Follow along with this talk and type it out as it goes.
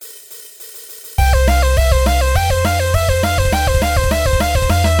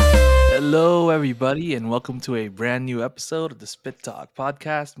everybody, and welcome to a brand new episode of the Spit Talk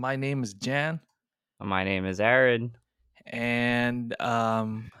podcast. My name is Jan, My name is Aaron. and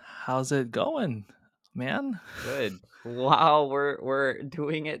how's it going, man? Good. Wow, we're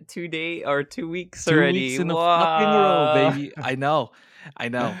doing it 2 weeks 2 weeks already. in a fucking row, Wow. baby. I know.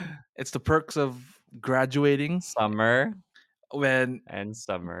 It's the perks of graduating Summer when and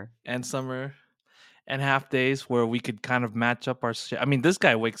summer. and summer and half days where we could kind of match up our shit. I mean, this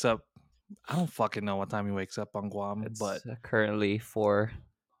guy wakes up. I don't fucking know what time he wakes up on Guam, but It's currently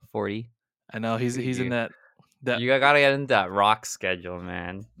 4:40. I know he's in You that. you gotta get into that rock schedule,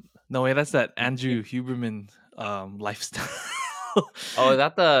 man. No way, that's that You keep. Andrew Huberman lifestyle. Oh, is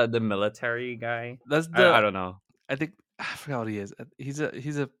that the military guy? That's I the don't know. I think I forgot what he is. He's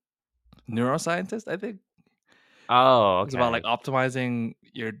a neuroscientist, I think. Oh, It's about like okay. optimizing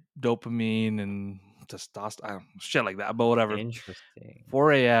your dopamine and testosterone, shit like that. But whatever. Interesting.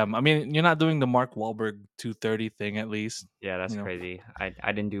 4 a.m. I mean, you're not doing the Mark Wahlberg 2:30 thing at least. Yeah, that's You know, crazy.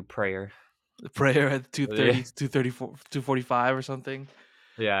 I didn't do prayer. the prayer at 2:30, Yeah, 2:34, 2:45 or something.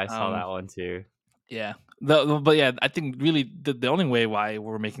 yeah, I saw Um, that one too. Yeah. But yeah, I think really the only way why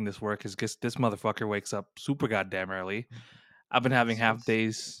we're making this work is because this motherfucker wakes up super goddamn early. I've been having It's half just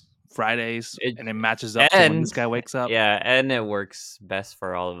days, Fridays, it and it matches up to when and this guy wakes up. yeah, and it works best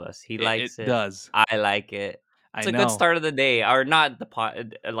for all of us. He It likes it. does. I like it. It's I a good know. start of the day, or not the pot.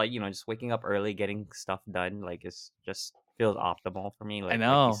 Like just waking up early, getting stuff done. Like it's just feels optimal for me. I Like you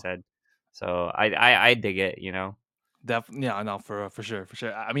know. said. So I dig it. You know. Yeah, I know for sure, for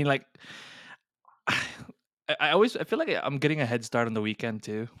sure. I mean, like, I always I feel like I'm getting a head start on the weekend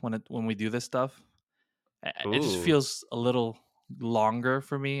too when we do this stuff. It just Ooh, feels a little longer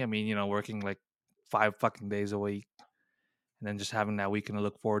for me. I mean, working like 5 fucking days a week and then just having that weekend to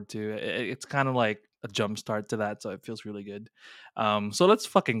look forward to. It's kind of like a jump start to that, so it feels really good. So let's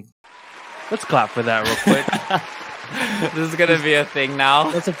clap for that real quick. this is gonna Just be a thing now.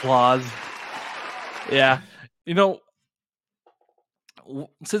 let's applause. Yeah, you know,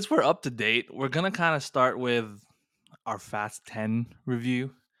 since we're up to date, we're gonna kind of start with our Fast 10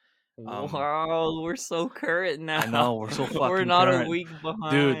 review. Um, Wow, we're so current I now. know we're so We're fucking not a current. week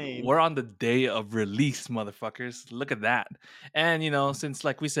Dude, behind. we're on the day of release, motherfuckers. Look at that. And since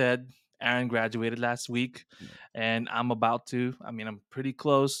like we said, Aaron graduated last week and I'm about to. I mean, I'm pretty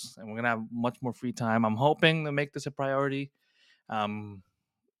close and we're gonna have much more free time. I'm hoping to make this a priority. Um,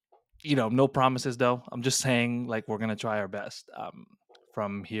 no promises though. I'm just saying like we're gonna try our best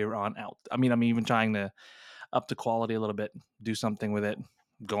from here on out. I mean, I'm even trying to up the quality a little bit, do something with it,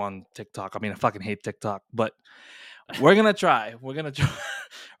 go on TikTok. I mean, I fucking hate TikTok, but we're gonna try. We're gonna try.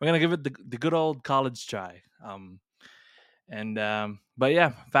 We're gonna give it the good old college try. But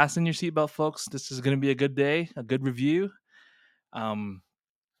yeah, fasten your seatbelt, folks. This is gonna be a good day, a good review. Um,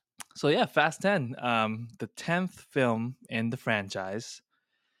 so yeah, Fast 10, the 10th film in the franchise,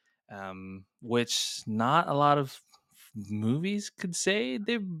 which not a lot of movies could say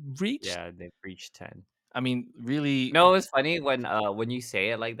they've reached. Yeah, they've reached 10. I mean, really, No, it's funny when you say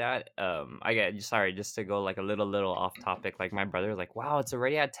it like that. I get sorry, just to go like a little off topic. Like my brother's like, "Wow, it's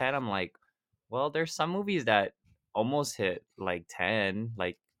already at 10." I'm like, "Well, there's some movies that almost hit like 10,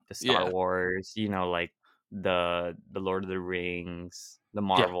 like the Star yeah, Wars, like the Lord of the Rings, the yeah,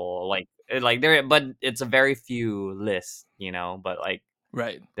 Marvel, like there, but it's a very few lists, but like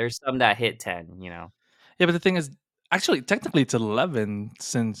right. there's some that hit 10. Yeah, but the thing is, actually, technically, it's 11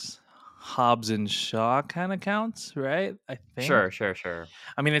 since Hobbs and Shaw kind of counts, right? I think. Sure, sure, sure.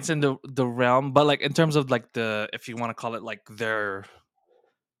 I mean, it's in the realm, but like in terms of like the if you want to call it like their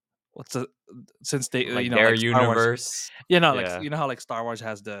what's the since they Like their like Star Wars, universe. like Yeah. how like Star Wars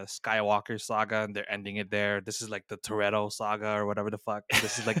has the Skywalker saga and they're ending it there. This is like the Toretto saga or whatever the fuck.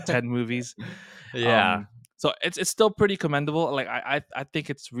 This is like 10 movies. Yeah. Um, so it's still pretty commendable. Like I think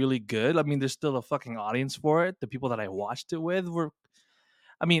it's really good. I mean, there's still a fucking audience for it. The people that I watched it with were,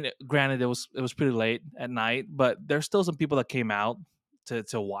 I mean, granted it was pretty late at night, but there's still some people that came out to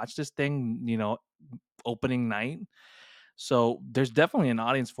watch this thing. Opening night. So there's definitely an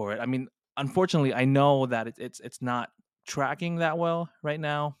audience for it. I mean, unfortunately, I know that it's not tracking that well right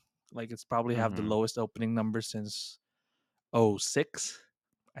now. Like it's probably have the Mhm. lowest opening number since '06,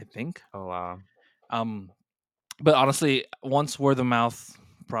 I think. Oh, wow. Um, but honestly, once word of mouth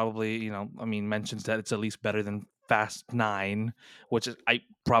probably, I mean, mentions that it's at least better than Fast Nine, which I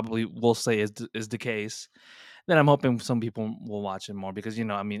probably will say is the case. Then I'm hoping some people will watch it more because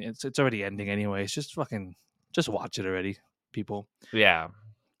I mean, it's already ending anyway. It's just watch it already, people. Yeah.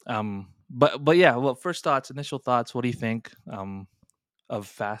 But yeah. Well, first thoughts, initial thoughts. What do you think of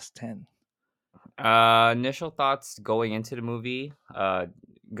Fast 10? Initial thoughts going into the movie.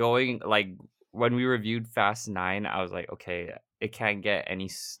 Going like when we reviewed Fast 9, I was like, "Okay, it can't get any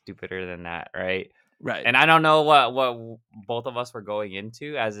stupider than that," right? Right. And I don't know what both of us were going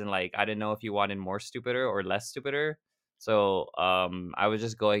into, as in, like, I didn't know if you wanted more stupider or less stupider. So, I was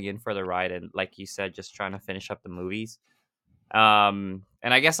just going in for the ride and, like you said, just trying to finish up the movies. And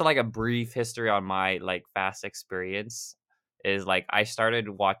I guess, like, a brief history on my, like, Fast experience is, like, I started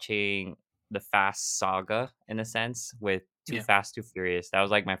watching the Fast saga, in a sense, with Too Yeah. Fast, Too Furious. That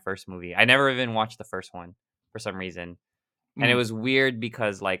was, like, my first movie. I never even watched the first one for some reason, and it Mhm. was weird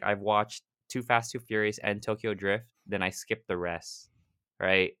because, like, I've watched Too Fast, Too Furious and Tokyo Drift, then I skipped the rest,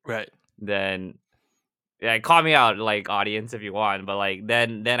 right? Right. Then yeah, call me out, like, audience, if you want, but, like,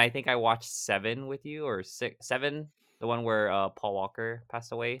 then I think I watched 7 with you, or 6 7, the one where, Paul Walker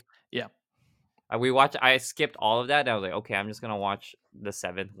passed away. Yeah. I skipped all of that, and I was like, "Okay, I'm just gonna watch the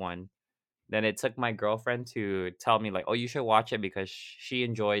 7th one." Then it took my girlfriend to tell me, like, "Oh, you should watch it because she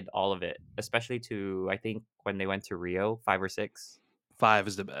enjoyed all of it," especially to, I think, when they went to Rio, 5 or 6. 5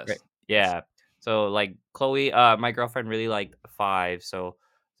 is the Right. best. Yes. Yeah. So, like, Chloe, my girlfriend really liked 5, so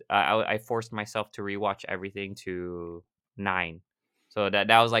I forced myself to rewatch everything to 9. So that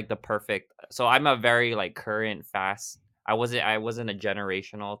was, like, the perfect, so I'm a very, like, current Fast. I wasn't a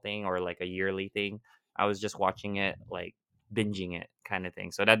generational thing or, like, a yearly thing. I was just watching it, like, binging it kinda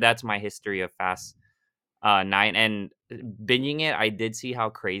thing. So that's my history of Fast, 9, and binging it, I did see how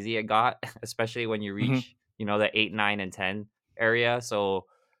crazy it got, especially when you Mhm. reach, the 8, 9, and 10 area. So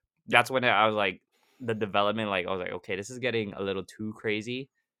Yep. that's when I was like, the development, like, I was like, "Okay, this is getting a little too crazy."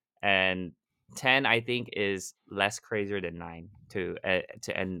 And 10, I think, is less crazier than 9, to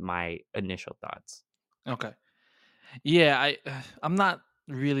end my initial thoughts. Okay. Yeah, I'm not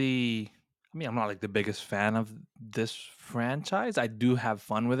really, I mean, I'm not, like, the biggest fan of this franchise. I do have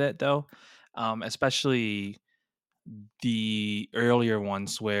fun with it, though, especially the earlier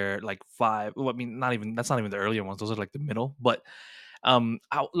ones where, like, 5 well, I mean, not even that's not even the earlier ones, those are, like, the middle, but, I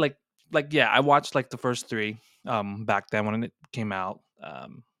yeah, I watched, like, the first 3, back then when it came out.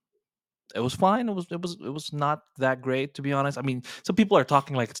 It was fine. It was not that great, to be honest. I mean, some people are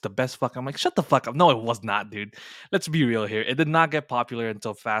talking like it's the best fuck. I'm like, shut the fuck up. No, it was not, dude. Let's be real here. It did not get popular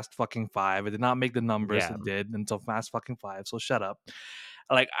until Fast fucking Five. It did not make the numbers Yeah. it did until Fast fucking Five. So shut up.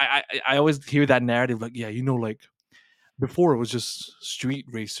 Like I always hear that narrative, like, yeah, like before it was just street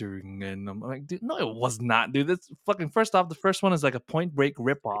racing, and I'm like, dude, no, it was not, dude. That's fucking first off, the first one is like a Point Break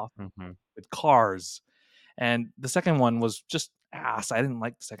ripoff Mhm. with cars. And the second one was just ass. I didn't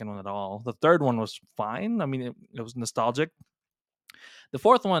like the second one at all. The third one was fine. I mean, it was nostalgic. The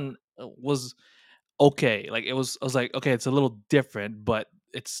fourth one was okay. Like I was like, okay, it's a little different, but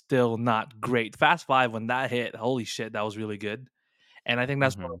it's still not great. Fast Five, when that hit, holy shit, that was really good. And I think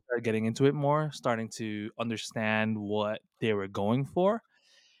that's when I Mhm. started getting into it more, starting to understand what they were going for.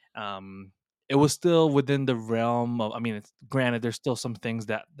 Um, it was still within the realm of. I mean, it's granted, there's still some things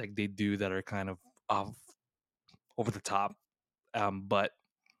that like they do that are kind of off over the top. But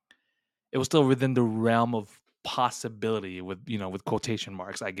it was still within the realm of possibility with with quotation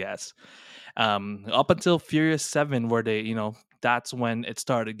marks, I guess. Up until Furious 7, where they, that's when it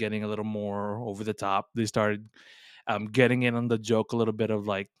started getting a little more over the top. They started getting in on the joke a little bit of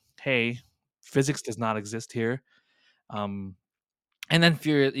like, hey, physics does not exist here. Um, and then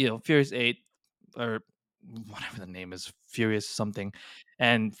Furious 8, or whatever the name is, Furious something,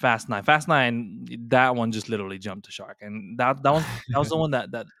 and Fast 9. Fast 9, that one just literally jumped the shark, and that was the one that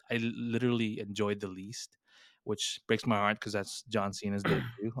I literally enjoyed the least, which breaks my heart because that's John Cena's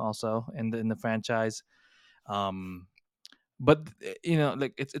debut also in the franchise. Um, but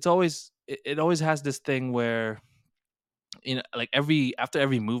like it's always it always has this thing where like after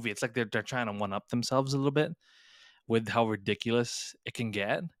every movie, it's like they're trying to one up themselves a little bit with how ridiculous it can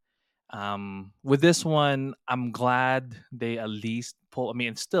get. With this one, I'm glad they at least pull. I mean,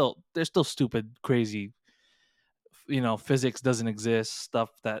 it's still there's still stupid, crazy. Physics doesn't exist.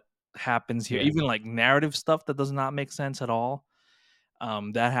 Stuff that happens here, Yeah. even like narrative stuff that does not make sense at all.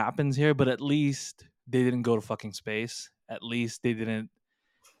 That happens here, but at least they didn't go to fucking space. At least they didn't,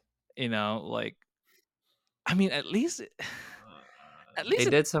 like. I mean, at least, at They least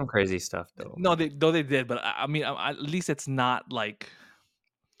it. did some crazy stuff, though. No, they did, but I mean, at least it's not like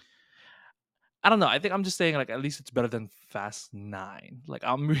I don't know. I think I'm just saying, like, at least it's better than Fast 9. Like,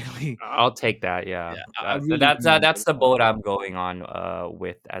 I'm really I'll take that, yeah. yeah, I That really, that's really that that's enjoyed the that. boat I'm going on,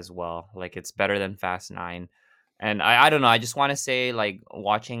 with as well. Like, it's better than Fast 9. And I don't know, I just wanna say, like,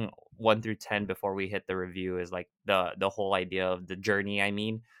 watching 1 through 10 before we hit the review is, like, the whole idea of the journey, I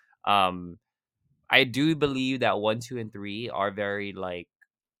mean. Um, I do believe that 1, 2, and 3 are very, like,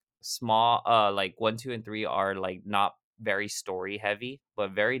 small, like, 1, 2, and 3 are, like, not very story heavy,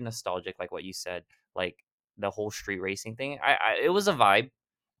 but very nostalgic, like what you said, like the whole street racing thing. It was a vibe.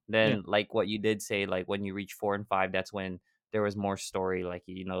 Yeah, Then, like what you did say, like when you reach 4 and 5, that's when there was more story, like,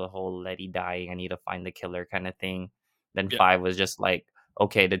 the whole Letty dying, I need to find the killer kind of thing. Then yeah, 5 was just like,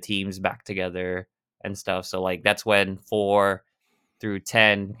 okay, the team's back together and stuff. So like that's when 4 through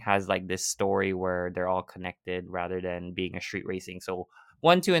 10 has like this story where they're all connected rather than being a street racing. So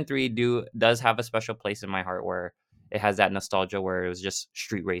 1, 2, and 3 do does have a special place in my heart where it has that nostalgia where it was just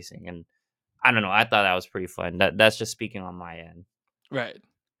street racing. And I don't know, I thought that was pretty fun. That's just speaking on my end. right.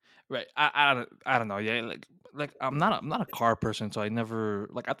 Right. I don't know. Yeah, like I'm not a car person, so I never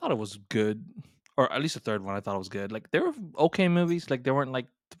like I thought it was good, or at least the third one I thought it was good. Like they were okay movies. Like they weren't like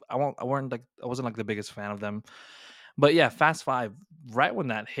I wasn't like the biggest fan of them. But yeah, Fast Five. Right when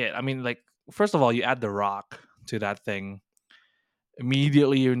that hit, I mean, like first of all, you add The Rock to that thing.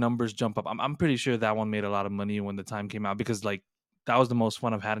 Immediately, your numbers jump up. I'm pretty sure that one made a lot of money when the time came out because like that was the most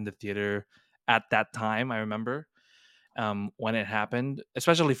fun I've had in the theater at that time. I remember when it happened,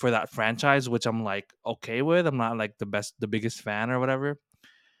 especially for that franchise, which I'm like okay with. I'm not like the biggest fan or whatever,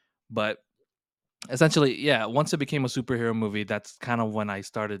 but essentially, yeah. Once it became a superhero movie, that's kind of when I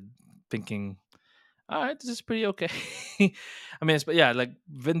started thinking, all right, this is pretty okay. I mean, but yeah, like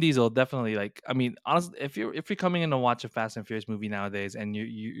Vin Diesel definitely. Like, I mean, honestly, if you're coming in to watch a Fast and Furious movie nowadays, and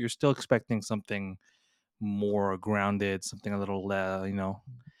you're still expecting something more grounded, something a little,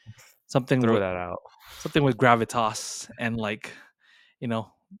 something Throw with that out. gravitas and like you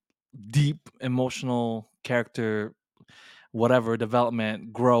know deep emotional character whatever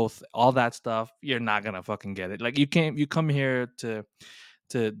development growth all that stuff, you're not gonna fucking get it. Like you come here to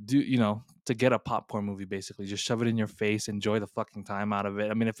do to get a popcorn movie, basically just shove it in your face, enjoy the fucking time out of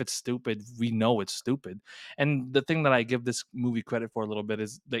it. I mean, if it's stupid, we know it's stupid. And the thing that I give this movie credit for a little bit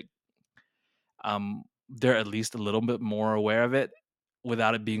is like they're at least a little bit more aware of it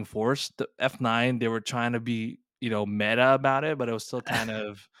without it being forced. The F9, they were trying to be meta about it, but it was kind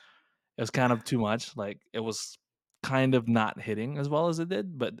of too much. Like it was kind of not hitting as well as it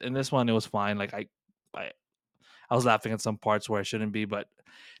did. But in this one, it was fine. Like I, I was laughing at some parts where I shouldn't be, but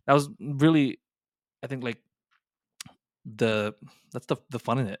that was really, I think, like the that's the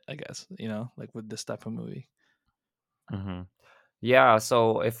fun in it. I guess like with this type of movie. Mhm. Yeah,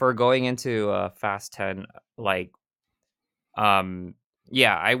 so if we're going into, Fast 10, like, um,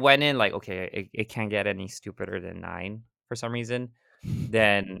 yeah, I went in like, okay, it can't get any stupider than 9 for some reason.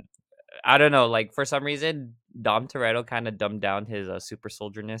 Then, I don't know, like, for some reason, Dom Toretto kinda dumbed down his, super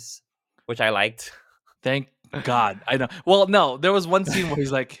soldierness, which I liked. Thank God. I know. Well, no, there was one scene where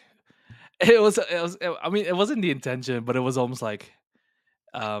he's like, I mean, it wasn't the intention, but it was almost like,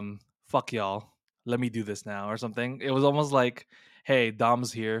 fuck y'all, let me do this now or something. It was almost like, hey,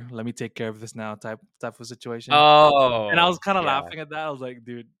 Dom's here, let me take care of this now type of situation. And I was Oh, kind of yeah. laughing at that. I was like,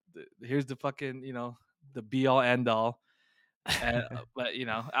 dude, here's the fucking, the be all end all. And but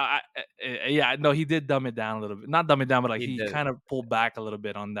yeah, no, he did dumb it down a little bit. Not dumb it down, but like He he did, kind of pulled back a little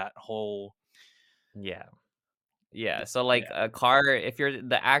bit on that whole. yeah. Yeah, so, like, Yeah, a car if you're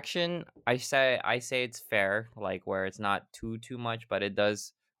the action, I say it's fair, like, where it's not too much, but it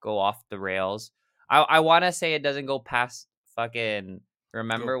does go off the rails. I wanna say it doesn't go past fucking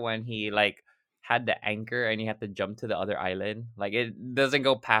go. remember when he, like, had the anchor and he had to jump to the other island? Like, it doesn't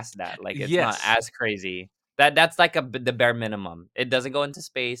go past that, like, it's not Yes, as crazy. That's, like, the bare minimum. It doesn't go into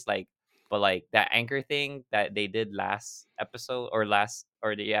space, like but, like, that anchor thing that they did last episode or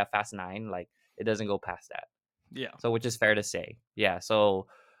yeah, Fast 9, like, it doesn't go past that. yeah, So which is fair to say. Yeah, so,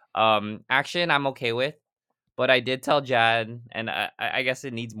 action I'm okay with, but I did tell Jan, and I guess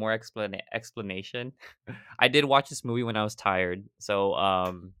it needs more explanation. I did watch this movie when I was tired. So,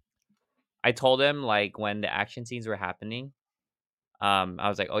 I told him, like, when the action scenes were happening, I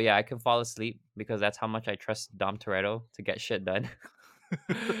was like, "Oh, yeah, I can fall asleep because that's how much I trust Dom Toretto to get shit done."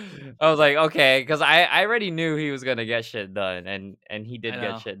 I was like, "Okay," 'cause I already knew he was gonna get shit done, and he I did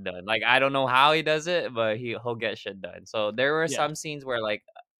get know. shit done. Like, I don't know how he does it, but he'll get shit done. So, there were Yeah, some scenes where, like,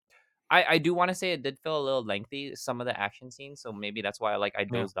 I do wanna say it did feel a little lengthy, some of the action scenes, so maybe that's why, like, I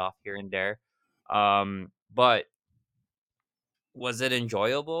yeah, dozed off here and there. But was it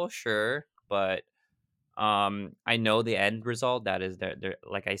enjoyable? Sure, but, I know the end result, that is they're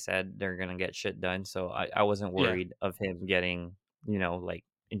like I said, they're gonna get shit done, so I wasn't yeah. worried of him getting, like,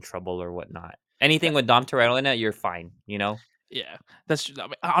 in trouble or whatnot. Anything with Dom Toretto in it, you're fine, you know? Yeah, that's true. I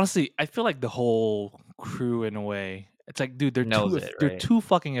mean, honestly, I feel like the whole crew, in a way, it's like, dude, Knows it, they're right? too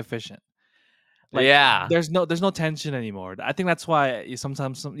fucking efficient. Like, Yeah. there's no tension anymore. I think that's why you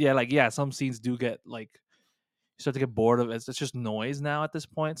sometimes some scenes do get like you start to get bored of it. It's just noise now at this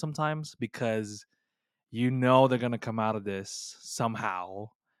point sometimes because you know they're gonna come out of this somehow.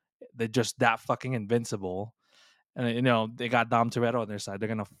 They're just that fucking invincible, and they got Dom Toretto on their side. They're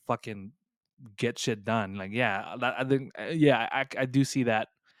gonna fucking get shit done. Like, yeah, I think, yeah, I do see that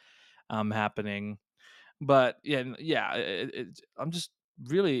happening. But yeah, yeah, I'm just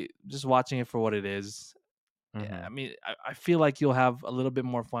really just watching it for what it is. Yeah, I Mhm. mean, I feel like you'll have a little bit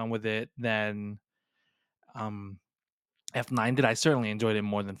more fun with it than um F9 did. I certainly enjoyed it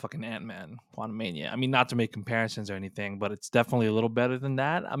more than fucking Ant-Man Quantumania. I mean, not to make comparisons or anything, but it's definitely a little better than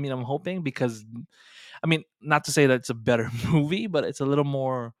that. I mean, I'm hoping because, I mean, not to say that it's a better movie, but it's a little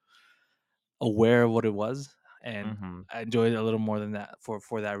more aware of what it was, and Mhm. I enjoyed it a little more than that for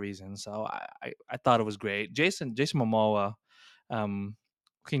that reason. So I thought it was great. Jason Momoa, um,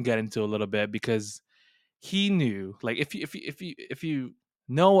 can get into a little bit because he knew, like, if you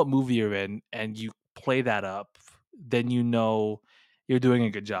know what movie you're in and you play that up, then you're doing a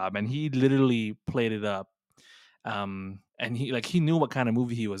good job. And he literally played it up. And he knew what kind of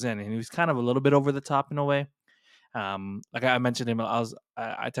movie he was in, and he was kind of a little bit over the top in a way. Like I mentioned him,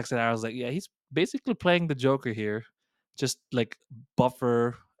 I texted her, I was like, yeah, he's basically playing the Joker here, just like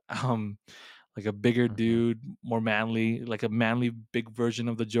buffer, um, like a bigger Mhm. dude, more manly, like a manly big version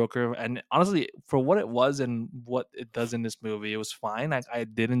of the Joker. And honestly, for what it was and what it does in this movie, it was fine. I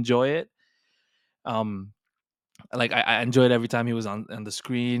did enjoy it. Um, like I enjoyed every time he was on the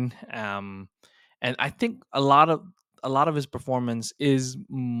screen. And I think a lot of his performance is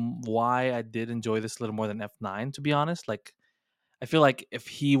why I did enjoy this a little more than F9. To be honest, like I feel like if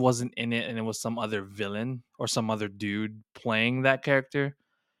he wasn't in it and it was some other villain or some other dude playing that character,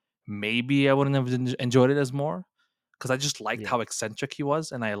 maybe I wouldn't have enjoyed it as more, because I just liked Yeah. how eccentric he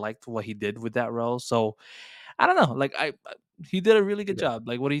was and I liked what he did with that role. So I don't know, like he did a really good Yeah. job.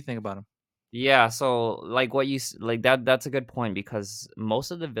 Like, what do you think about him? Yeah, so like what like that's a good point because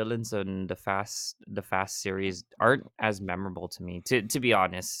most of the villains in the Fast series aren't as memorable to me, to be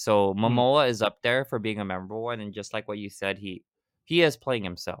honest. So Mm, Momoa is up there for being a memorable one, and just like what you said, he is playing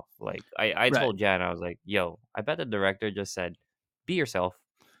himself. Like I right, told Jan, I was like, "Yo, I bet the director just said, be yourself."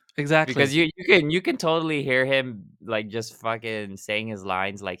 exactly. Because you can totally hear him, like, just fucking saying his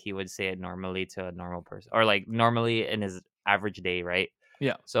lines like he would say it normally to a normal person or, like, normally in his average day, right?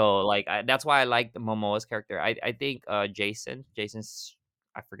 Yeah, So, like, that's why I like the Momoa's character. I think, Jason's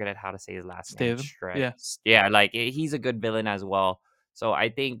I forget how to say his last name, Statham. Yeah, Yeah, like, he's a good villain as well. So, I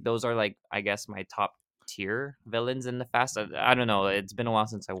think those are, like, I guess, my top tier villains in the Fast. I don't know, it's been a while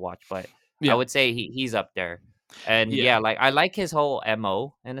since I watched, but I yeah, would say he's up there. And yeah. yeah, like I like his whole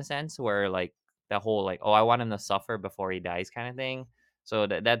MO in a sense where like the whole like, oh, I want him to suffer before he dies kind of thing. So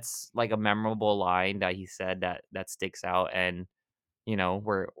that's like a memorable line that he said that sticks out, and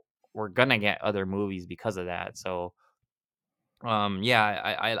we're gonna get other movies because of that. So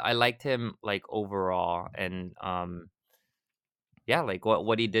yeah, I liked him like overall, and yeah, like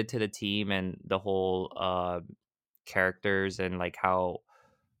what he did to the team and the whole characters, and like how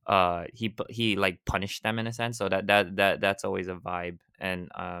he like punished them in a sense. So that's always a vibe. And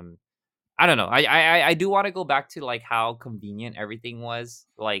I don't know. I do want to go back to like how convenient everything was.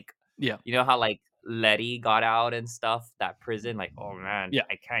 Like, Yeah, you know how like Letty got out and stuff, that prison, like, oh man, yeah.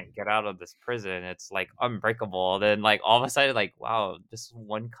 I can't get out of this prison. It's like unbreakable. Then like all of a sudden, like, wow, just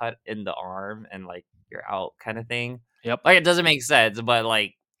one cut in the arm and like you're out kind of thing. Yep. Like it doesn't make sense, but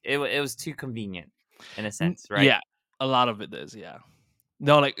like it was too convenient in a sense, right? Yeah, a lot of it is. Yeah.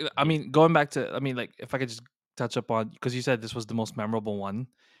 No, like, I Yeah. mean, going back to, I mean, like, if I could just touch up on, because you said this was the most memorable one,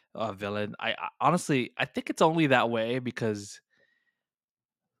 villain. I honestly, I think it's only that way because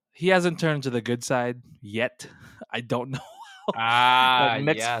he hasn't turned to the good side yet. I don't know. Like, Ah,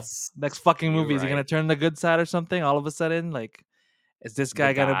 next yes. next fucking You're movie, is he right. gonna turn the good side or something? All of a sudden, like, is this The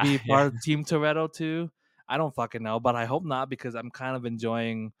guy gonna guy, be yeah. part of Team Toretto too? I don't fucking know, but I hope not, because I'm kind of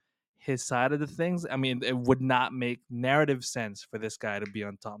enjoying his side of the things. I mean, it would not make narrative sense for this guy to be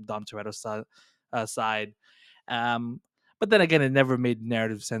on Dom Toretto's side. Um, but then again, it never made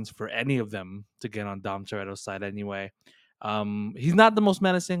narrative sense for any of them to get on Dom Toretto's side anyway. He's not the most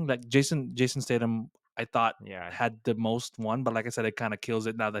menacing. Like Jason Statham, I thought Yeah. had the most one, but like I said, it kind of kills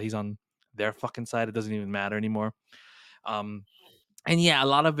it now that he's on their fucking side. It doesn't even matter anymore. Um, and yeah, a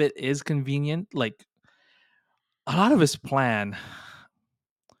lot of it is convenient. Like, a lot of his plan,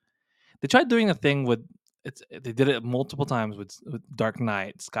 they tried doing a thing with they did it multiple times with Dark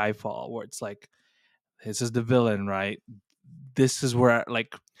Knight, Skyfall, where it's like, this is the villain, right? This is where,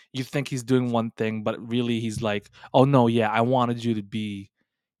 like, you think he's doing one thing, but really he's like, oh no, yeah, I wanted you to be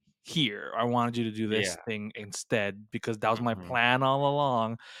here. I wanted you to do this Yeah. thing instead because that was my Mhm. plan all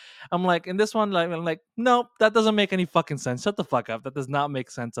along. I'm like, in this one, like, I'm like, nope, that doesn't make any fucking sense. Shut the fuck up. That does not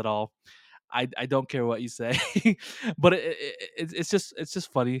make sense at all. I don't care what you say. But it's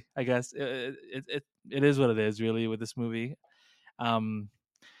just funny, I guess. It is what it is, really, with this movie. Um,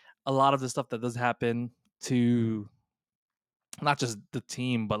 a lot of the stuff that does happen to not just the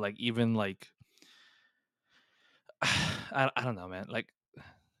team, but like even like I don't know, man.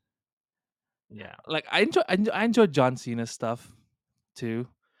 Yeah. I enjoyed John Cena's stuff too,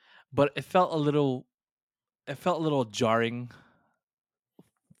 but it felt a little jarring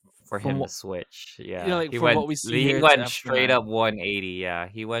For from him to what switch, you know, yeah. like from what we see He here to went straight F9. up 180, yeah.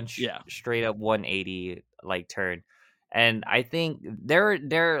 He went Yeah. straight up 180, like, turn. And I think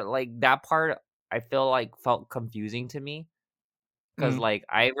they're like, that part, I feel like felt confusing to me, cause Mm, like,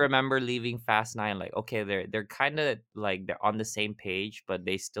 I remember leaving Fast 9, like, okay, they're kinda, like, they're on the same page, but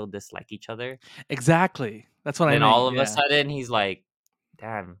they still dislike each other. exactly. That's what I Then mean. all of a Yeah. sudden, he's like,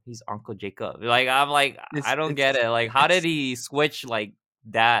 "Damn, he's Uncle Jacob." Like, I'm like, I It's don't get it's it. Like, how did it's he switch like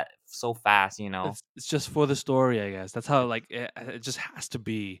that so fast, you know? it's just for the story, I guess. That's how like it just has to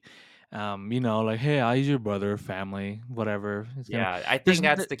be. Like, hey, I use your brother, family, whatever. It's gonna Yeah, I there's think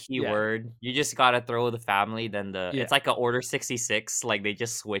that's the key yeah, word. You just gotta throw the family, then it's yeah, like a Order 66, like, they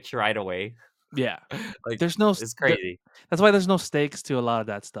just switch right away. yeah. Like, There's no it's crazy. that's why there's no stakes to a lot of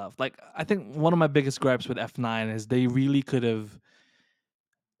that stuff. Like I think one of my biggest gripes with F9 is they really could have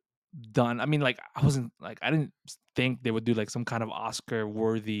done. I mean, like I wasn't like I didn't think they would do like some kind of Oscar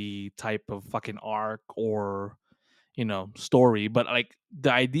worthy type of fucking arc or story, but like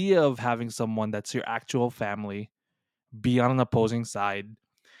the idea of having someone that's your actual family be on an opposing side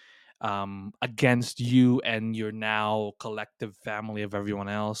against you and your now collective family of everyone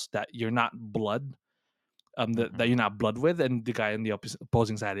else that you're not blood that Mhm. you're not blood with, and the guy on the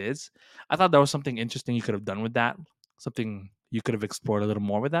opposing side is. I thought there was something interesting you could have done with that, something you could have explored a little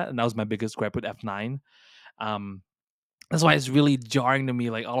more with that, and that was my biggest gripe with F9. um that's why it's really jarring to me.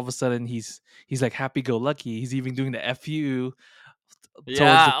 Like all of a sudden he's like happy go lucky. He's even doing the fu towards the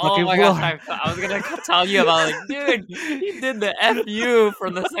Yeah, oh fucking my gosh, floor. I was gonna tell you about, like, dude, he did the FU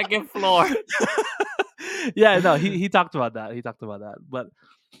from the 2nd floor. Yeah, no, he talked about that. He talked about that. But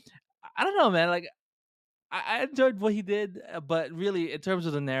I don't know, man. Like I enjoyed what he did, but really, in terms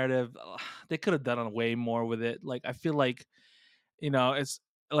of the narrative, they could have done way more with it. Like I feel like it's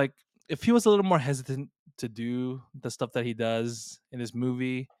like if he was a little more hesitant to do the stuff that he does in his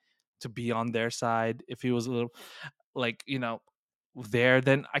movie, to be on their side, if he was a little like there,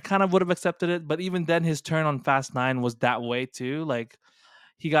 then I kind of would have accepted it. But even then, his turn on Fast Nine was that way too. Like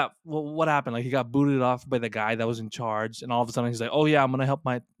he got what happened? Like he got booted off by the guy that was in charge, and all of a sudden he's like, "Oh yeah, I'm gonna help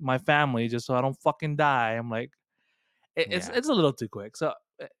my family just so I don't fucking die." I'm like, Yeah, it's a little too quick. So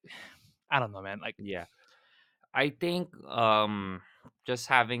I don't know, man. Like, yeah. I think, just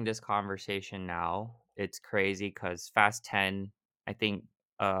having this conversation now, it's crazy because Fast 10, I think,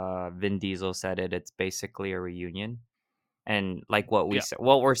 Vin Diesel said it, it's basically a reunion. And like yeah,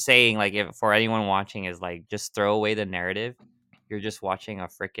 what we're saying, like, if for anyone watching, is like, just throw away the narrative. You're just watching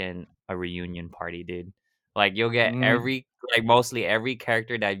a reunion party, dude. Like, you'll get mm, mostly every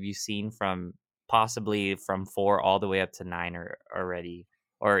character that you've seen from, possibly from 4 all the way up to 9, or already,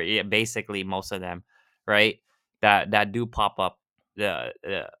 or yeah, basically most of them, right? That do pop up.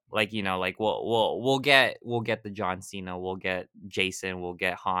 Like, like, we'll get the John Cena, we'll get Jason, we'll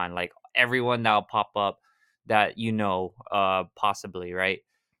get Han, like everyone that'll pop up, that, possibly, right?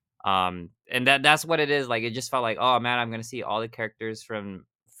 And that's what it is. Like, it just felt like, oh man, I'm gonna see all the characters from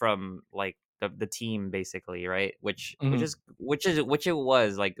like the team, basically, right? Which mhm. is which it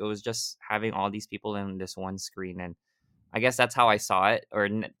was like, it was just having all these people in this one screen. And I guess that's how I saw it, or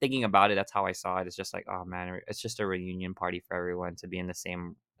thinking about it, that's how I saw it. It's just like, oh man, it's just a reunion party for everyone to be in the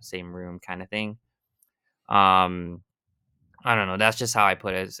same room, kind of thing. um I don't know. That's just how I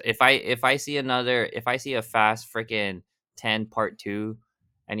put it. If I see a Fast freaking 10 part 2,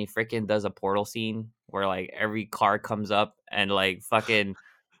 and he freaking does a portal scene where like every car comes up and like fucking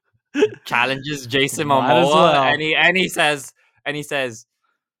challenges Jason Might as Momoa, well. and he says,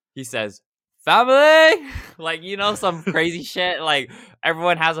 "Family!" Like, some crazy shit. Like,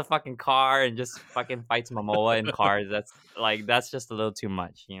 everyone has a fucking car and just fucking fights Momoa in cars. That's just a little too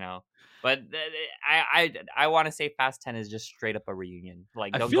much. But I want to say Fast 10 is just straight up a reunion.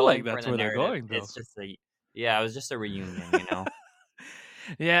 Like, I don't feel go like in for that's the where they're narrative. going, though. It's just yeah, it was just a reunion.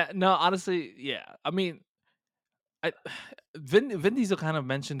 Yeah, no, honestly, yeah. I mean, I Vin Diesel kind of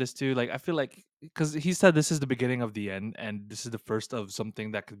mentioned this too. Like, I feel like because he said this is the beginning of the end, and this is the first of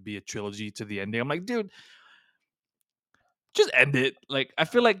something that could be a trilogy to the ending. I'm like, dude, just end it. Like, I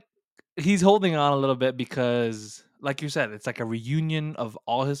feel like he's holding on a little bit because, like you said, it's like a reunion of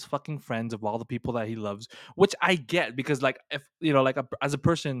all his fucking friends, of all the people that he loves, which I get because, like, if like as a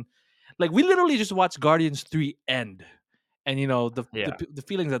person. Like we literally just watched Guardians 3 end. And Yeah. the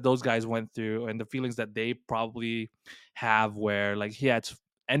feelings that those guys went through and the feelings that they probably have where like yeah, it's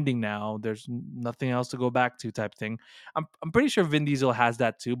ending now. There's nothing else to go back to type thing. I'm pretty sure Vin Diesel has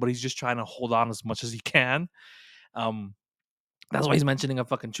that too, but he's just trying to hold on as much as he can. Um that's why he's mentioning a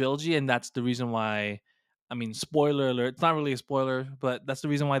fucking trilogy, and that's the reason why. I mean, spoiler alert. It's not really a spoiler, but that's the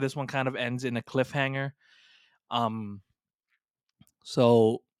reason why this one kind of ends in a cliffhanger. Um,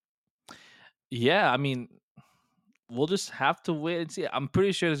 so yeah, I mean, we'll just have to wait and see. I'm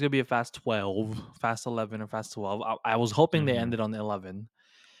pretty sure there's gonna be a Fast 12, Fast 11, or Fast 12. I was hoping they Mhm. ended on 11,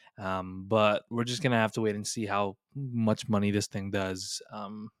 but we're just gonna have to wait and see how much money this thing does.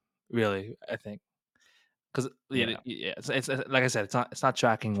 Really, I think because Yeah. yeah, it's like I said, it's not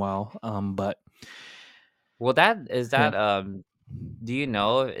tracking well. But Well, that is yeah. that, do you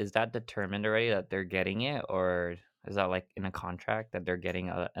know, is that determined already that they're getting it, or is that, like, in a contract that they're getting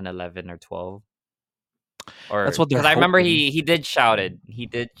an 11 or 12? That's Or what they're because I remember hoping. he did shout it. He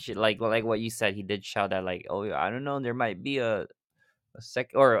did like what you said, he did shout that like, "Oh, yeah, I don't know, there might be a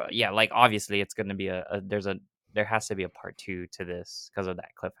sec," or yeah, like, obviously, it's gonna be there has to be a part 2 to this because of that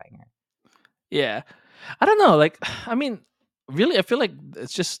cliffhanger. Yeah. I don't know, like, I mean, really, I feel like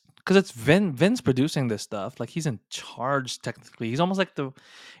it's just because it's Vin's producing this stuff, like, he's in charge technically. He's almost like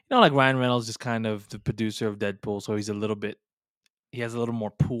like Ryan Reynolds is kind of the producer of Deadpool, so he has a little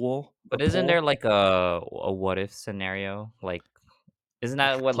more pool or But isn't there pull, like a what if scenario? Like, isn't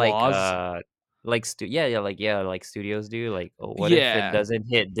like, that what clause. like studios do? Like, "Oh, what if it Yeah. doesn't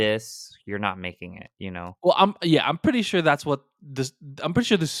hit this? You're not making it," you know? Well, I'm pretty sure that's what this I'm pretty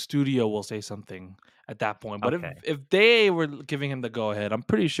sure the studio will say something at that point, but if Okay, if they were giving him the go ahead, I'm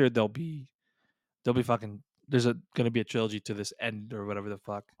pretty sure they'll be fucking there's gonna be a trilogy to this end or whatever the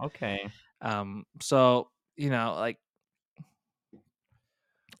fuck. okay, So like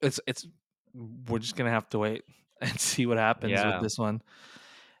it's we're just gonna have to wait and see what happens with yeah. this one.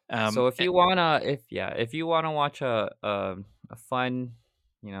 So if Eh, you wanna if you wanna watch a fun,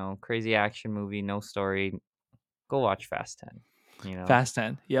 crazy action movie, no story, go watch Fast 10, you know? Fast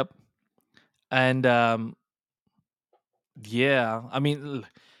 10, yep, and yeah, I mean,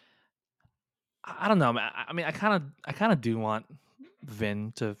 I don't know, man. I mean, I kind of do want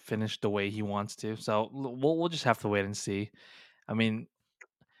Vin to finish the way he wants to, so we'll just have to wait and see. I mean,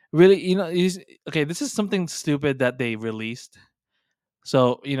 really, he's okay. This is something stupid that they released.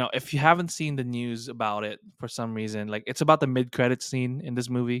 So, if you haven't seen the news about it for some reason, like it's about the mid-credit scene in this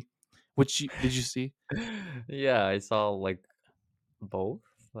movie, which did you see? Yeah, I saw, like, both,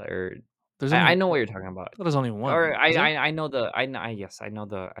 or There's I only know what you're talking about. there's only Or one, is there? I know yes, I know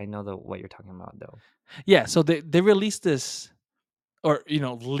the what you're talking about, though. Yeah, so they released this or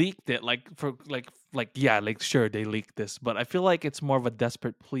leaked it yeah, like sure they leaked this, but I feel like it's more of a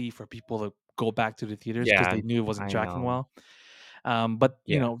desperate plea for people to go back to the theaters because Yeah, they knew it wasn't I tracking know. well. But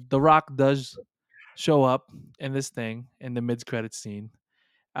Yeah. The Rock does show up in this thing in the mid-credit scene.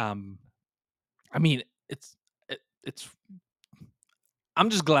 Um, I mean, it's I'm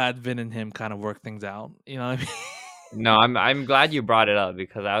just glad Vin and him kind of work things out. You know what I mean? No, I'm glad you brought it up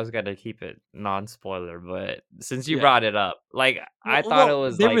because I was gonna keep it non-spoiler, but since you Yeah. brought it up, like, I thought it Well,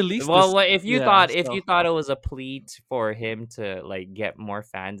 was they like, released well, this. what Yeah. if So you thought it was a plea for him to, like, get more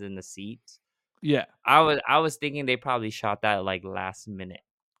fans in the seats, yeah, I was thinking they probably shot that, like, last minute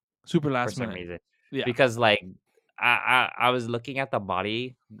super for last some minute. reason, Yeah. because, like, I was looking at the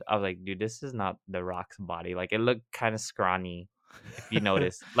body, I was like, "Dude, this is not The Rock's body," like, it looked kinda scrawny, if you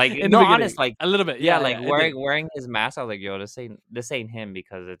notice. Like, In the no, beginning, honest, like, a little bit. yeah, Yeah, like, yeah, it did. wearing his mask, I was like, "Yo, this ain't him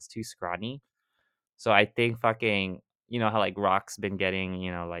because it's too scrawny." So I think fucking, how, like, Rock's been getting,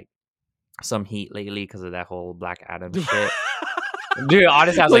 like, some heat lately because of that whole Black Adam shit. Dude,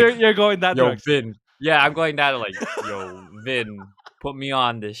 honestly, I was So like, you're going that "Yo, direction. Vin." Yeah, I'm going down like, "Yo, Vin, put me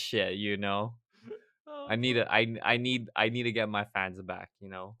on this shit, you know? Oh I need fuck. to I need to get my fans back, you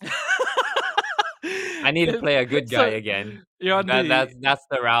know? I need to It- play a good guy so again." you're on the That's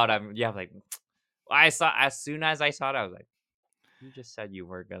the route like, I saw as soon as I saw it, I was like, "You just said you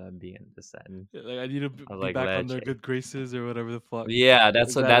weren't gonna be in this," and like I need to I was be like, back on "Let's their check." good graces or whatever the fuck. Yeah,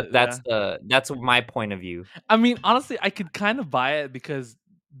 that's Is what that it? Yeah. that's my point of view. I mean, honestly, I could kind of buy it because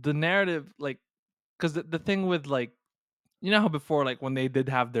the narrative, like, because the thing with like, how before, like when they did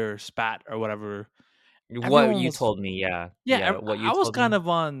have their spat or whatever, What everyone you was, told me, yeah. yeah, Yeah, what you I was told kind me. of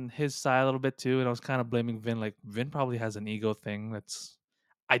on his side a little bit too, and I was kind of blaming Vin. Like Vin probably has an ego thing that's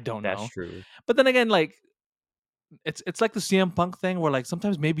I don't That's know, true. but then again, like it's like the CM Punk thing where like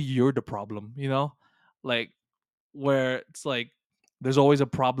sometimes maybe you're the problem, like where it's like. There's always a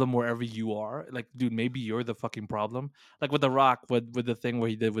problem wherever you are. Like, dude, maybe you're the fucking problem. Like with The Rock, with the thing where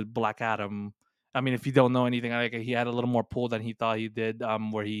he did with Black Adam. I mean, if you don't know anything, like he had a little more pull than he thought he did.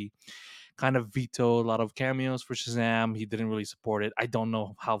 Where he kind of vetoed a lot of cameos for Shazam. He didn't really support it. I don't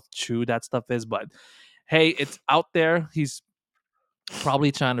know how true that stuff is, but hey, it's out there. He's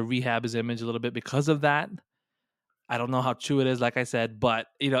probably trying to rehab his image a little bit because of that. I don't know how true it is, like I said, but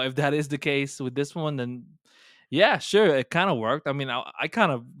if that is the case with this one, then yeah, sure, it kind of worked. I mean, I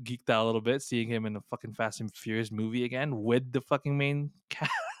kind of geeked out a little bit seeing him in the fucking Fast and Furious movie again with the fucking main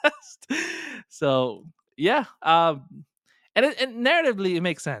cast. So yeah, and narratively it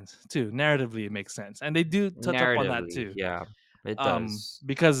makes sense too. Narratively it makes sense, and they do touch up on that Narratively, too. yeah, it does.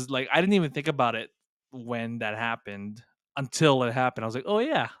 Because like I didn't even think about it when that happened until it happened. I was like, oh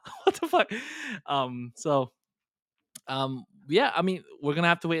yeah, what the fuck? So yeah, I mean, we're gonna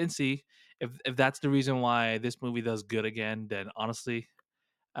have to wait and see if that's the reason why this movie does good again. Then honestly,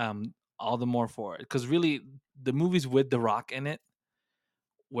 all the more for it. Because really, the movies with The Rock in it,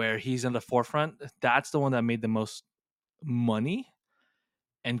 where he's in the forefront, that's the one that made the most money,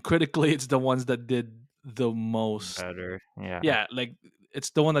 and critically, it's the ones that did the most. Better, yeah. Yeah, like it's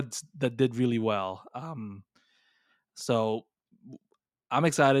the one that did really well. So I'm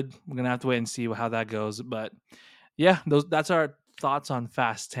excited. We're gonna have to wait and see how that goes. But yeah, that's our thoughts on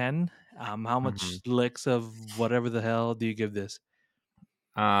Fast 10. How much Mhm. licks of whatever the hell do you give this?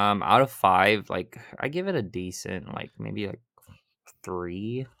 Out of 5, like, I give it a decent, like, maybe, like,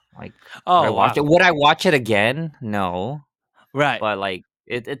 3, like, Oh wow, would I watch it again? No, right. but, like,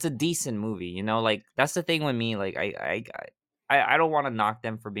 it's a decent movie, like, that's the thing with me, like, I don't wanna knock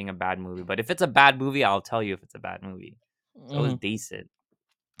them for being a bad movie, but if it's a bad movie, I'll tell you if it's a bad movie. So it was Mhm. decent,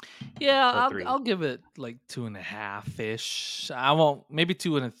 Yeah, so I'll 3. I'll give it like 2.5 ish. I won't, maybe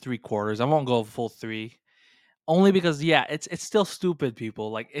 2 and 3/4. I won't go full three, only because yeah, it's still stupid, people.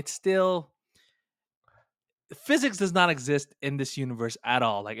 Like it's still physics does not exist in this universe at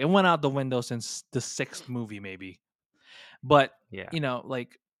all. Like it went out the window since the sixth movie, maybe. But Yeah,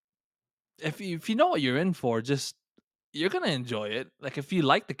 like if you know what you're in for, just you're gonna enjoy it. Like if you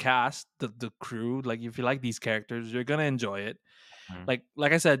like the cast, the crew, like if you like these characters, you're gonna enjoy it. mhm.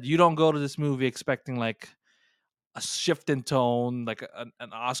 Like I said, you don't go to this movie expecting like a shift in tone, like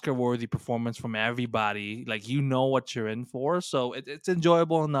an Oscar worthy performance from everybody. Like you know what you're in for, so it's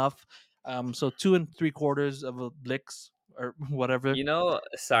enjoyable enough. So 2 and 3/4 of a licks or whatever.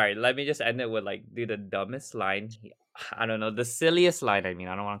 Sorry, let me just end it with, like, dude, the dumbest line I don't know, the silliest line, I mean,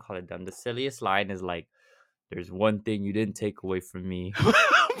 I don't wanna call it dumb, the silliest line is like, "There's one thing you didn't take away from me, Oh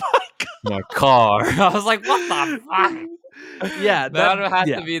my my car." I was like, "What the fuck?" god! Yeah, that That had to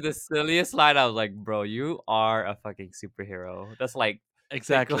yeah, be the silliest line, I was like, "Bro, you are a fucking superhero." That's like,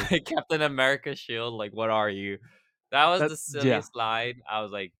 take away exactly. Captain America's shield, like, what are you? That was That the yeah, silliest line, I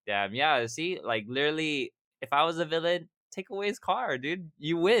was like, "Damn, yeah, see, like, literally, if I was a villain, take away his car, dude,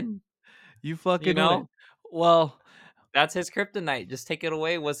 you win." you You fucking win. know? Well, That's his kryptonite, just take it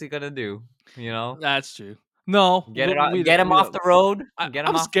away, what's he gonna do? You know? that's true. No, Get him we off don't. the road, I, get him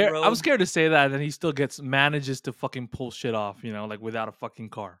I'm off the scared. I'm road. scared to say that, and he still manages to fucking pull shit off. Like without a fucking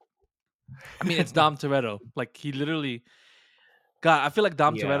car. I mean, it's Dom Toretto. Like he literally, God, I feel like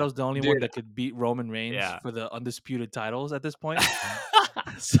Dom Yeah. Toretto's the only one Dude, that could beat Roman Reigns yeah. for the undisputed titles at this point.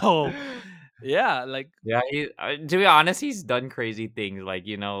 So, yeah, like Yeah, to be honest, he's done crazy things, like,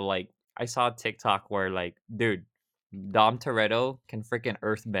 like, I saw a TikTok where, like, dude, Dom Toretto can freaking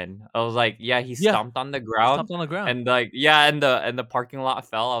earthbend. I was like, yeah, he yeah, stomped on the ground, stopped on the ground, and, like, yeah, and the parking lot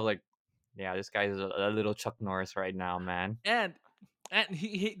fell, I was like, "Yeah, this guy's a little Chuck Norris right now, man." and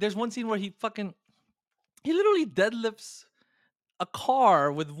he there's one scene where he literally deadlifts a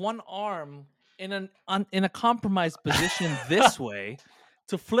car with one arm in a compromised position this way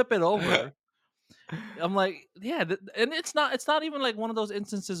to flip it over. I'm like, yeah, and it's not even like one of those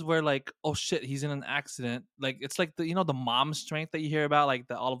instances where like, oh shit, he's in an accident. Like it's like the mom strength that you hear about, like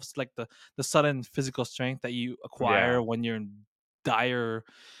the all of like the sudden physical strength that you Yeah. acquire when you're in dire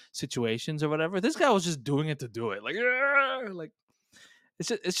situations or whatever. This guy was just doing it to do it. Like, "Argh!" Like it's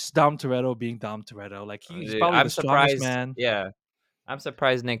just Dom Toretto being Dom Toretto. Like he's Dude, probably I'm the strongest surprised, man. yeah. I'm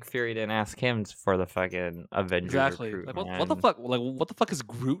surprised Nick Fury didn't ask him for the fucking Avengers Exactly. recruit, Like what the man. fuck? Like what the fuck is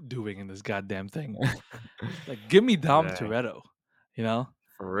Groot doing in this goddamn thing? Like give me Dom Dang, Toretto. You know.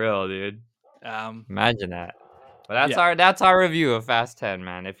 for real, dude. Um. Imagine that. But that's Yeah. our review of Fast 10,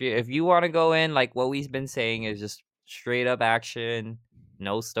 man. If you wanna go in, like, what we've been saying is just straight up action,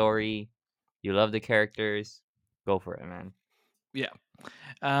 no story, you love the characters, go for it, man. Yeah.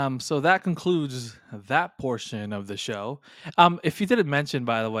 So that concludes that portion of the show. If you didn't mention,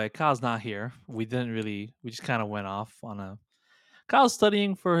 by the way, Kyle's not here. We didn't really. We just kind of went off on a Kyle's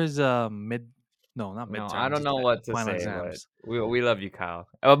studying for his no, not No, I midterms, don't it's know the what to final say, but exams. we love you, Kyle.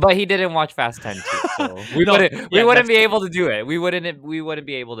 But he didn't watch Fast 10 too, so No, we yeah, wouldn't that's be able to do it. We wouldn't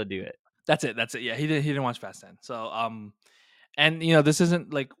be able to do it. that's it. Yeah, he didn't watch Fast 10. So and this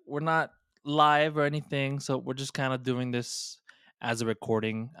isn't like we're not live or anything, so we're just kind of doing this as a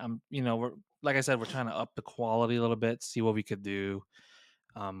recording. We're like I said, we're trying to up the quality a little bit, see what we could do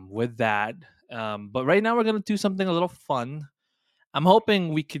with that. But right now we're gonna do something a little fun. I'm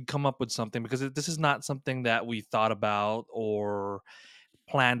hoping we could come up with something because this is not something that we thought about or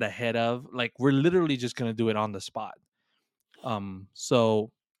planned ahead of. Like we're literally just gonna do it on the spot.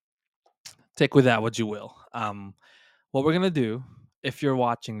 So take with that what you will. What we're gonna do, if you're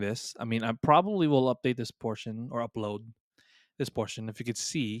watching this, I mean, I probably will update this portion or upload this portion. If you could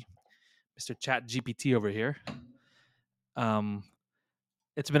see Mr. Chat GPT over here, um,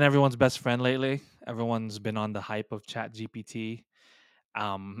 it's been everyone's best friend lately. Everyone's been on the hype of Chat GPT.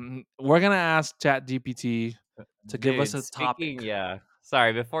 We're gonna ask Chat GPT to give us Dude, a speaking topic. yeah.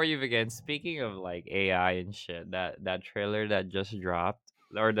 Sorry, before you begin, speaking of like AI and shit, that trailer that just dropped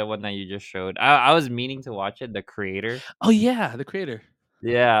or the one that you just showed, I was meaning to watch it, The Creator. Oh yeah, the creator.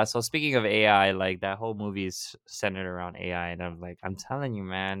 Yeah, so speaking of AI, like that whole movie is centered around AI, and I'm telling you,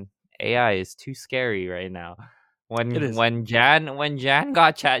 man, AI is too scary right now. It When is. when Jan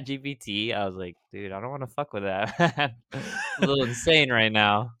got Chat GPT, I was like, dude, I don't want to fuck with that. It's a little insane right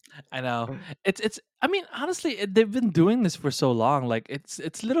now. I know. It's. I mean, honestly, they've been doing this for so long. Like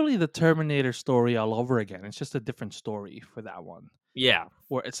it's literally the Terminator story all over again. It's just a different story for that one. Yeah,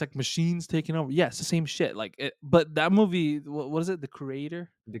 Where it's like machines taking over. Yeah, it's the same shit. But that movie, what is it? The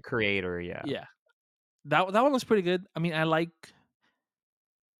Creator. The Creator, yeah, Yeah, that one was pretty good. I mean, I like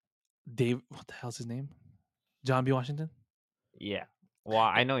Dave. What the hell's his name? John B. Washington. yeah. Well,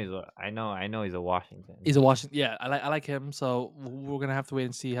 Eh, I know he's a Washington. He's a Washington. Yeah, I like him. So we're gonna have to wait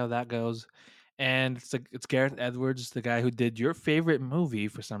and see how that goes. And it's Gareth Edwards, the guy who did your favorite movie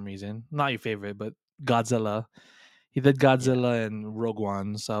for some reason. Not your favorite, but Godzilla. He did Yeah. Godzilla and Rogue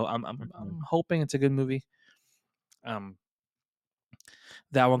One. So Mhm. I'm hoping it's a good movie. Um,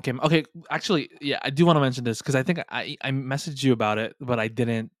 that one came. Okay, actually, yeah, I do want to mention this because I think I messaged you about it, but I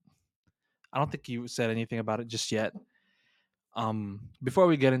didn't. I don't think you said anything about it just yet. Before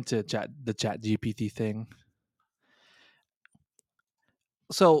we get into the Chat GPT thing,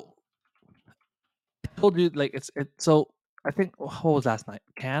 so I told you like so I think what was last night?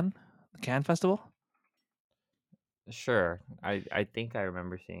 Cannes Festival. Sure. I think I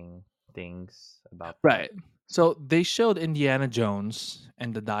remember seeing things about that. Right. So they showed Indiana Jones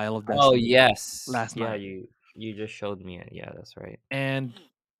and the Dial of Oh, Destiny yes. last Yeah, night, you just showed me it. Yeah, that's right. and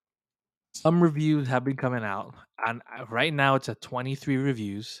some reviews have been coming out, and right now it's at 23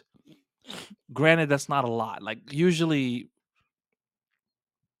 reviews. Granted, that's not a lot. Like usually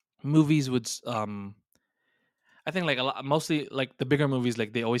movies would I think like a lot, mostly like the bigger movies,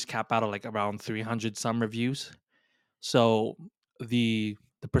 like they always cap out at like around 300 some reviews. So the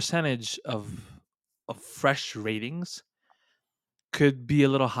percentage of fresh ratings could be a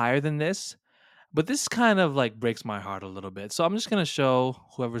little higher than this, but this kind of like breaks my heart a little bit. So I'm just gonna show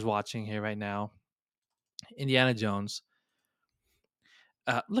whoever's watching here right now, Indiana Jones.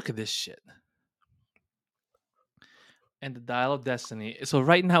 Look at this shit and the Dial of Destiny. So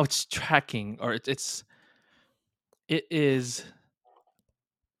right now it's tracking, or it is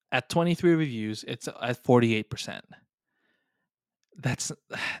at 23 reviews. It's at 48%. That's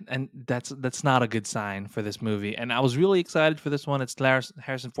that's not a good sign for this movie. And I was really excited for this one. It's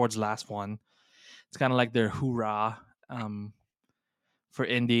Harrison Ford's last one. It's kind of like their hoorah um, for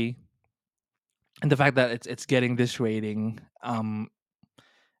Indy, and the fact that it's getting this rating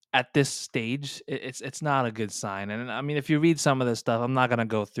at this stage, it's not a good sign. And I mean, if you read some of this stuff, I'm not gonna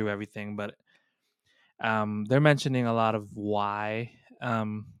go through everything, but they're mentioning a lot of why.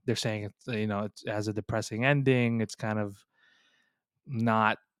 They're saying it has a depressing ending. It's kind of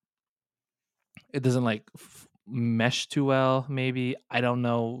not. It doesn't like mesh too well. Maybe I don't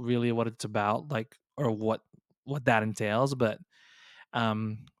know really what it's about, like or what that entails, but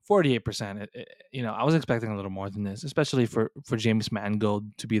 48%. I was expecting a little more than this, especially for James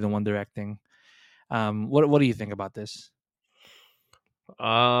Mangold to be the one directing. What do you think about this?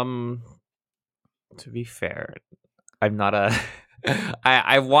 Um, to be fair, I'm not a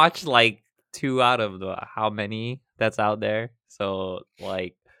I watched like 2 out of the how many that's out there. So,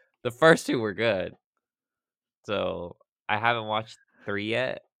 like, the first 2 were good. So, I haven't watched 3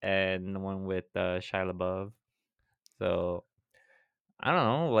 yet, and the one with, Shia LaBeouf. So, I don't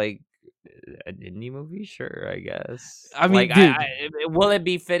know, like, an indie movie, sure, I guess. I Like, mean, dude. will it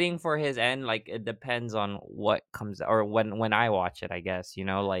be fitting for his end? Like, it depends on what comes or when I watch it, I guess.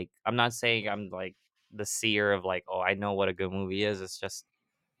 Like I'm not saying I'm like the seer of like, oh, I know what a good movie is. It's just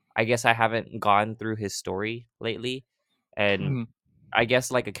I guess I haven't gone through his story lately, and Mhm. I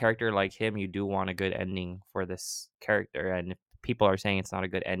guess like a character like him, you do want a good ending for this character, and if people are saying it's not a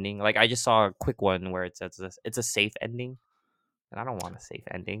good ending, like I just saw a quick one where it says this, it's a safe ending, and I don't want a safe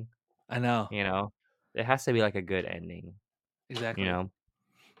ending. I know You know, it has to be like a good ending. You exactly. know,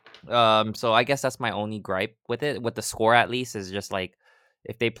 so I guess that's my only gripe with it. With the score, at least, is just like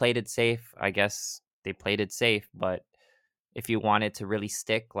if they played it safe, I guess they played it safe. But if you want it to really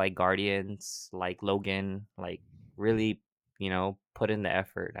stick, like Guardians, like Logan, like really, put in the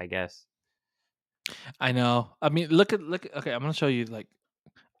effort, I guess. I know. I mean, look. Okay, I'm gonna show you. Like,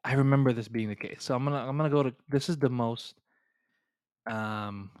 I remember this being the case. So I'm gonna go to. This is the most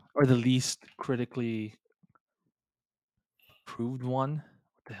or the least critically approved one.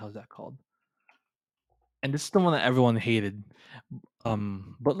 What the hell is that called? And this is the one that everyone hated.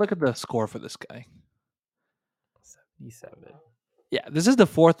 But look at the score for this guy. 77. Yeah, this is the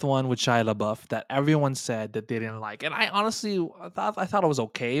fourth one with Shia LaBeouf that everyone said that they didn't like, and I honestly I thought it was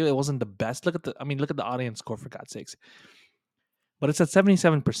okay. It wasn't the best. Look at the audience score for God's sakes. But it's at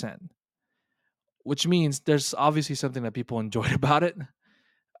 77%, which means there's obviously something that people enjoyed about it.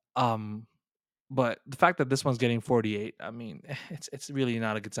 Um, but the fact that this one's getting 48, I mean, it's really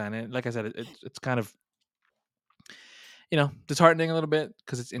not a good sign. And like I said, it's kind of disheartening a little bit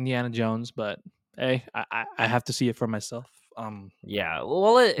because it's Indiana Jones. But hey, I have to see it for myself. Yeah,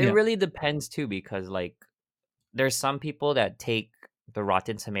 well, it Yeah, really depends too because like there's some people that take the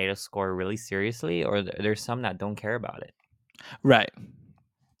Rotten Tomato score really seriously, or there's some that don't care about it. right,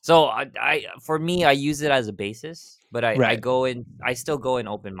 So for me, I use it as a basis, but right, I still go in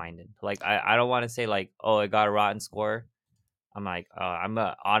open minded. Like I don't want to say like, oh, it got a rotten score. I'm like, I'm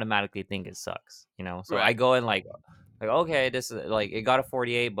gonna automatically think it sucks, So I right, go in like okay, this is like it got a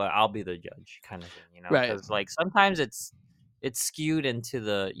 48, but I'll be the judge, kind of thing, right. because like sometimes it's skewed into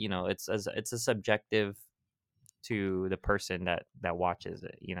the, it's a subjective to the person that watches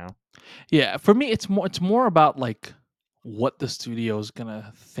it. Yeah, for me, it's more about like what the studio's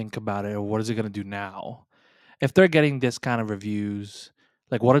gonna think about it, or what is it gonna do now. If they're getting this kind of reviews,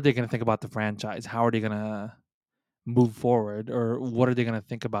 like what are they gonna think about the franchise? How are they gonna move forward, or what are they gonna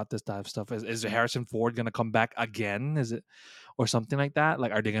think about this type of stuff? Is Harrison Ford gonna come back again? Is it or something like that?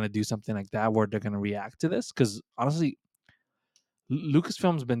 Like, are they gonna do something like that where they're gonna react to this? Because honestly,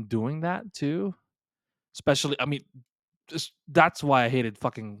 Lucasfilm's been doing that too. Especially, I mean, that's why I hated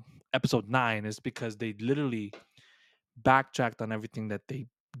fucking episode 9 is because they literally backtracked on everything that they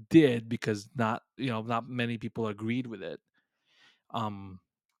did because not many people agreed with it. Um,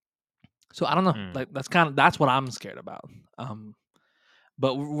 so I don't know. Mm. Like that's what I'm scared about. Um,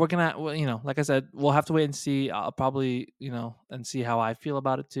 but we're gonna, well, like I said, we'll have to wait and see. I'll probably, and see how I feel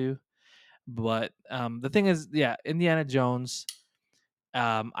about it too. But the thing is, yeah, Indiana Jones.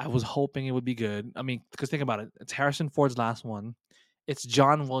 I was hoping it would be good. I mean, because think about it, it's Harrison Ford's last one. It's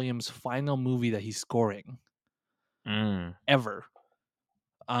John Williams' final movie that he's scoring Mm. ever.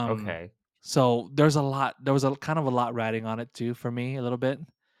 Um, Okay. so there was a kind of a lot riding on it too for me a little bit.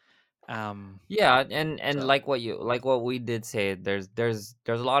 Um, Yeah, and so like what we did say, there's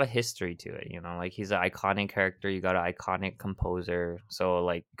a lot of history to it, like he's an iconic character, you got an iconic composer, so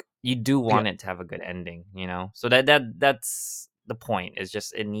like you do yeah, want it to have a good ending. So that's the point. Is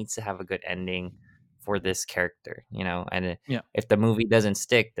just it needs to have a good ending for this character. And yeah, if the movie doesn't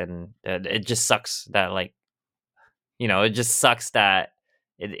stick, then it just sucks that like it just sucks that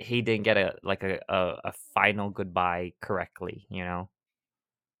he didn't get a final goodbye correctly.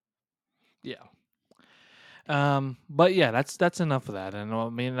 yeah. But yeah, that's enough of that. And I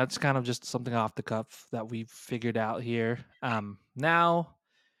mean, that's kind of just something off the cuff that we figured out here. Now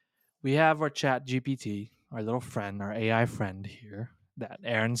we have our Chat GPT, our little friend, our AI friend here that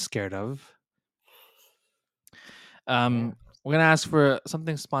Aaron's scared of. Yeah. We're gonna ask for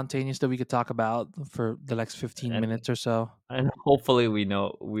something spontaneous that we could talk about for the next 15 And minutes or so. And hopefully we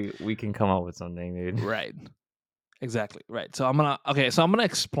know we can come up with something, dude. Right. Exactly. Right. So I'm gonna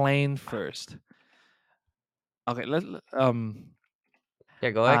explain first. Okay. Yeah,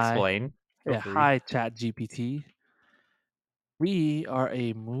 go ahead, Hi. explain. Feel Yeah. free. Hi, Chat GPT. We are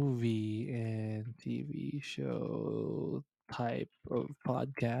a movie and TV show type of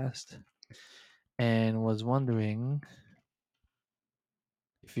podcast, and was wondering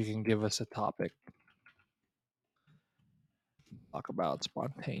if you can give us a topic to talk about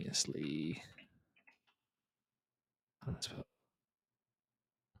spontaneously.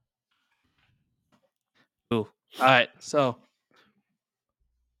 Ooh. All right. So, all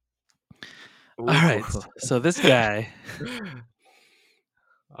Ooh. right. So this guy.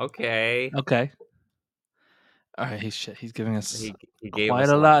 Okay. Okay. All right. He's giving us He gave quite us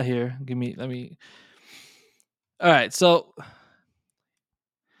a a lot. lot here. Give me. Let me. All right. So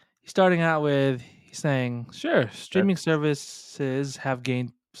he's starting out with he's saying, sure, streaming That's services have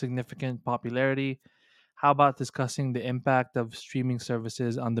gained significant popularity. How about discussing the impact of streaming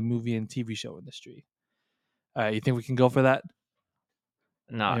services on the movie and TV show industry? All right. You think we can go for that?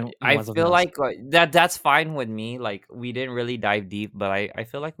 Or no, you I want something feel else? like that's fine with me. Like we didn't really dive deep, but I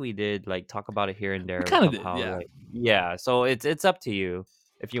feel like we did like talk about it here and We there kind of of did. how Yeah. like yeah. So it's up to you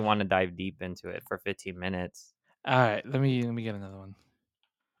if you want to dive deep into it for 15 minutes. All right. Let me get another one.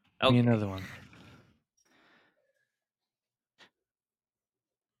 Give me Okay. another one.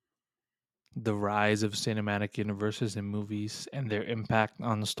 The rise of cinematic universes in movies and their impact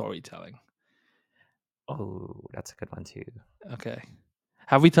on storytelling. Oh, that's a good one too. Okay.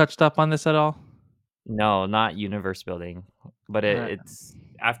 Have we touched up on this at all? No, not universe building, but All right. it's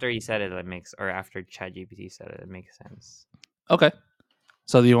after he said it, it makes or after ChatGPT said it, it makes sense. Okay.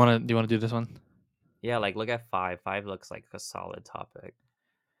 So do you want to do this one? Yeah, like look at five. Five looks like a solid topic.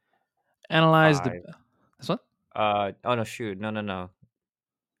 Analyze the Five. this one. Oh no, shoot. No, no, no.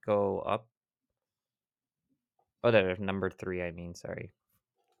 Go up. Oh, there, number three. I mean, sorry.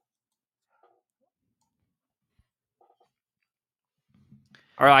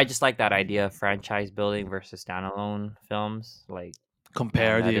 Or I just like that idea of franchise building versus standalone films. Like, man,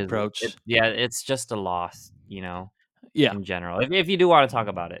 Compare that the is it. approach. Yeah, it's just a loss, Yeah. in general. If you do want to talk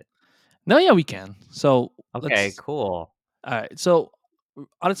about it, No, yeah, we can. So okay, let's. cool. All right. So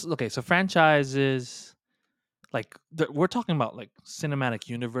honestly, okay. So franchises, like we're talking about like cinematic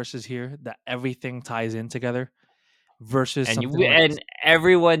universes here that everything ties in together versus And something you like and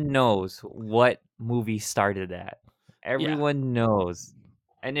everyone knows what movie started that. yeah, Everyone knows,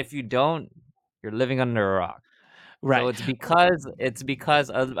 and if you don't, you're living under a rock. So right. it's because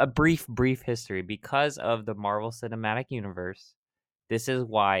of a brief history because of the Marvel Cinematic Universe. This is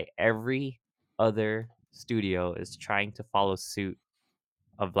why every other studio is trying to follow suit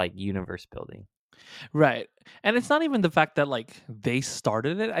of like universe building. Right. And it's not even the fact that like they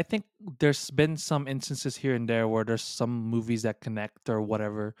started it. I think there's been some instances here and there where there's some movies that connect or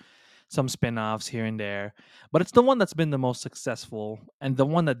whatever, some spin-offs here and there. But it's the one that's been the most successful and the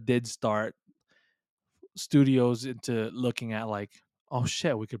one that did start studios into looking at like, oh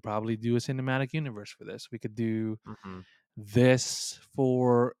shit, we could probably do a cinematic universe for this. We could do Mhm. this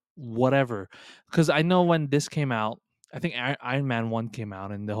for whatever. Cuz I know when this came out, I think Iron Man 1 came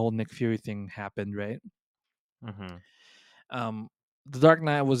out and the whole Nick Fury thing happened, right? Mhm. Um, The Dark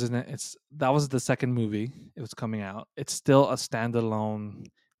Knight was in it. That was the second movie. It was coming out. It's still a standalone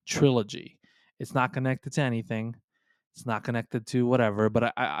trilogy. It's not connected to anything. It's not connected to whatever.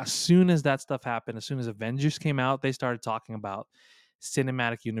 But as soon as that stuff happened, as soon as Avengers came out, they started talking about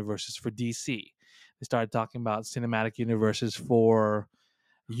cinematic universes for DC. They started talking about cinematic universes for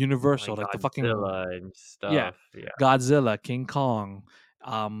Universal, Like like the fucking Godzilla and yeah, stuff. Yeah. Godzilla, King Kong,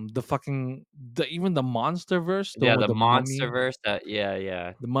 the fucking even the monster verse, the one Yeah, with the the mummy, MonsterVerse that yeah,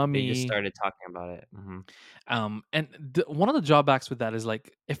 yeah. the They just mummy. started talking about it. Mhm. And one of the drawbacks with that is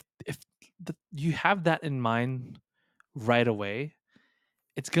like if you have that in mind right away,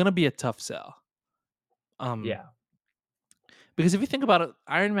 it's gonna be a tough sell. Um, Yeah. because if you think about it,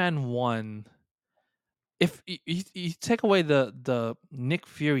 Iron Man 1, if you take away the Nick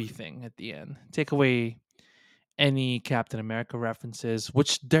Fury thing at the end, take away any Captain America references,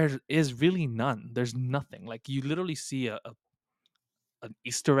 which there is really none. There's nothing. Like you literally see an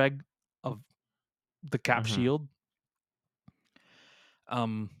Easter egg of the Cap Mhm. shield.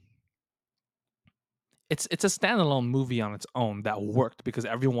 Um, it's a standalone movie on its own that worked because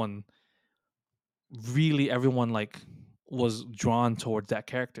everyone like was drawn towards that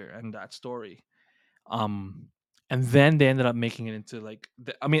character and that story. Um, and then they ended up making it into like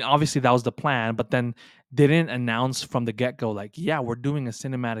I mean, obviously that was the plan, but then they didn't announce from the get go like, yeah, we're doing a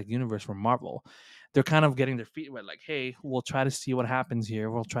cinematic universe for Marvel. They're kind of getting their feet wet, like, hey, we'll try to see what happens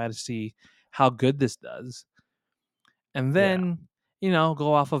here. We'll try to see how good this does, and Yeah. then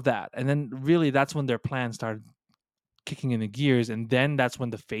go off of that. And then really, that's when their plan started kicking into gears, and then that's when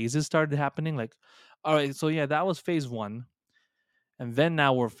the phases started happening. Like, all right, so yeah, that was phase one, and then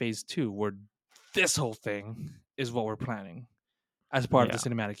now we're phase two, where this whole thing is what we're planning as part of the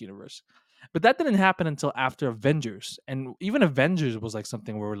Yeah. cinematic universe. But that didn't happen until after Avengers. And even Avengers was like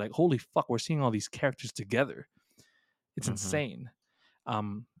something where we're like, holy fuck, we're seeing all these characters together. It's Mhm. insane.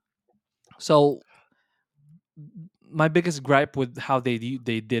 Um, so my biggest gripe with how they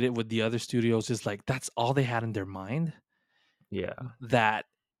did it with the other studios is like that's all they had in their mind. Yeah. That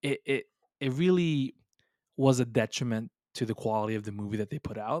it really was a detriment to the quality of the movie that they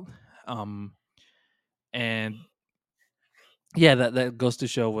put out. Um, and yeah, that goes to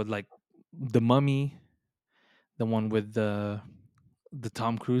show with like the Mummy, the one with the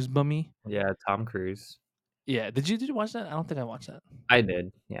Tom Cruise Mummy. Yeah, Tom Cruise. Yeah, did you watch that? I don't think I watched that. I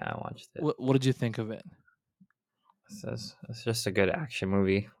did. Yeah, I watched it. What did you think of it? It's just a good action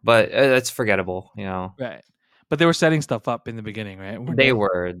movie, but it's forgettable. Right, but they were setting stuff up in the beginning, right? Weren't They they?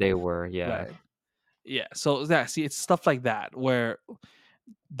 were, they were, yeah, Right. Yeah. So yeah, see, it's stuff like that where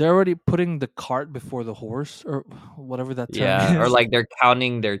they're already putting the cart before the horse, or whatever that term yeah, or is. like they're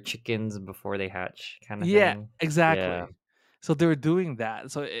counting their chickens before they hatch, kind of Yeah, thing. Yeah. exactly. So they're doing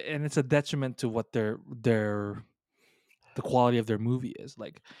that. So and it's a detriment to what their the quality of their movie is.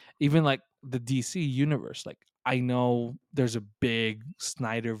 Like even like the DC universe. Like I know there's a big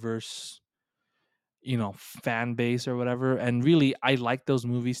Snyderverse, fan base or whatever, and really I like those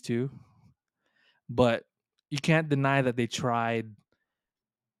movies too. But you can't deny that they tried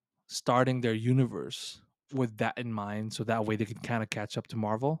starting their universe with that in mind, so that way they could kind of catch up to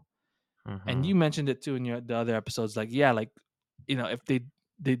Marvel. And Hmm. you mentioned it too in the other episodes, like yeah, like if they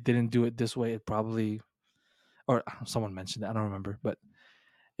didn't do it this way, it probably, or someone mentioned it, I don't remember, but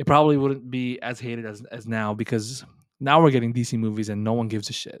it probably wouldn't be as hated as now, because now we're getting DC movies and no one gives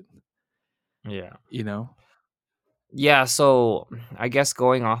a shit, Yeah. you know? Yeah, so I guess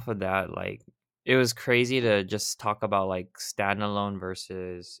going off of that, like it was crazy to just talk about like standalone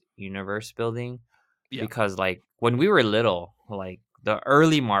versus universe building Yeah, because like when we were little, like the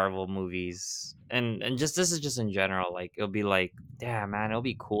early Marvel movies and just this is just in general, like it'll be like, damn man, it'll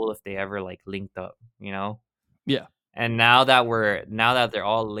be cool if they ever like linked up, you know? yeah, And now that they're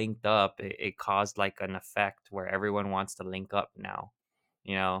all linked up, it caused like an effect where everyone wants to link up now,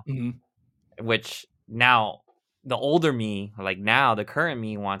 you know? hmm, Which now the older me, like now the current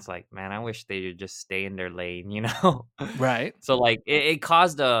me wants like, man, I wish they would just stay in their lane, you know? right, So like it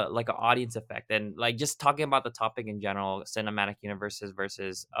caused a like an audience effect. And like just talking about the topic in general, cinematic universes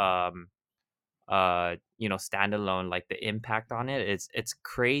versus standalone, like the impact on it, it's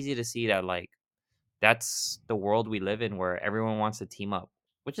crazy to see that like that's the world we live in where everyone wants to team up,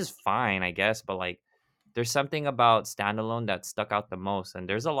 which is fine, I guess. But like, there's something about standalone that stuck out the most, and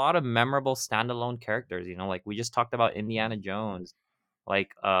there's a lot of memorable standalone characters. Like we just talked about Indiana Jones.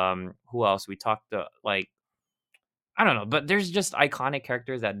 Like, who else? We talked like I don't know, but there's just iconic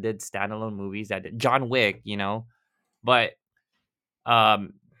characters that did standalone movies that did John Wick. But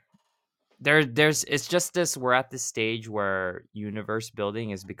um, there's it's just this we're at this stage where universe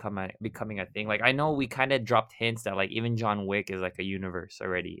building is becoming a thing. Like I know we kind of dropped hints that like even John Wick is like a universe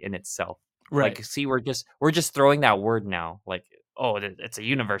already in itself. right, Like see we're just throwing that word now. Like, oh, it's a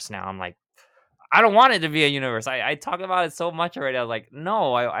universe now. I'm like, I don't want it to be a universe. I talked about it so much already. I was like,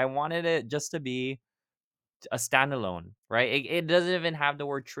 no, I wanted it just to be a standalone, right? It doesn't even have the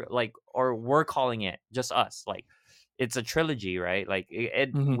word like, or we're calling it just us. Like it's a trilogy, right? Like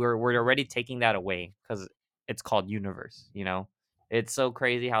hmm, we're already taking that away because it's called universe. It's so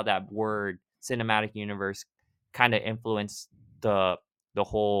crazy how that word cinematic universe kind of influenced the the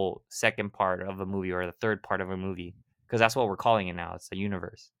whole second part of a movie or the third part of a movie because that's what we're calling it now. It's a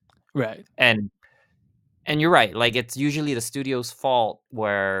universe, right, and you're right. Like it's usually the studio's fault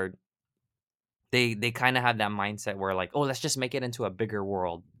where they kind of have that mindset where like, oh, let's just make it into a bigger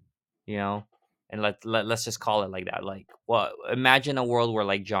world, you know, and let's just call it like that. Like, well, imagine a world where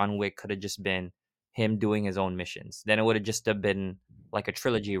like John Wick could have just been him doing his own missions. Then it would have just have been like a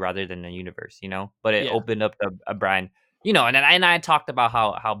trilogy rather than a universe, But it yeah, opened up a brand, and I talked about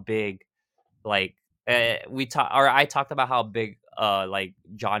how big like I talked about how big like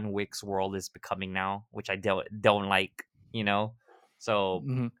John Wick's world is becoming now, which I don't like, so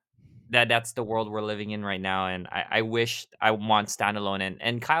hmm, that's the world we're living in right now, and I wish I want standalone.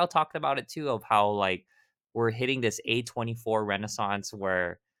 And Kyle talked about it too of how like we're hitting this A24 renaissance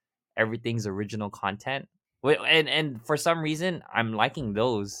where everything's original content. And for some reason I'm liking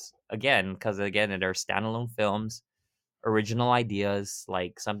those again because again they're standalone films, original ideas,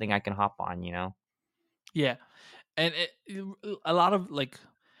 like something I can hop on. yeah. And a lot of like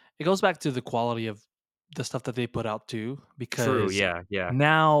it goes back to the quality of the stuff that they put out too, True, because yeah, yeah.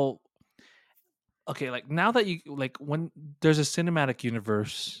 now, okay, like now that you like when there's a cinematic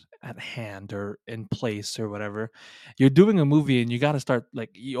universe, at hand or in place or whatever. You're doing a movie and you got to start like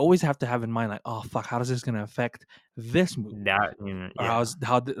you always have to have in mind like, oh fuck, how is this going to affect this movie? That Or yeah.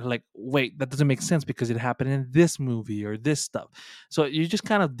 like wait, that doesn't make sense because it happened in this movie or this stuff. So you're just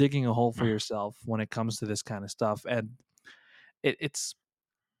kind of digging a hole for yourself when it comes to this kind of stuff, and it's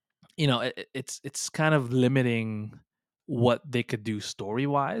it's kind of limiting what they could do story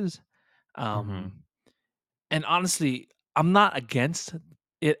wise. Mhm. Um, and honestly, I'm not against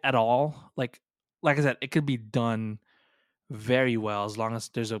it at all. Like I said, it could be done very well as long as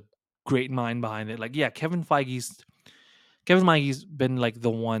there's a great mind behind it. Like, yeah, Kevin Feige's been like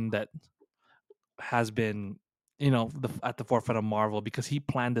the one that has been, at the forefront of Marvel because he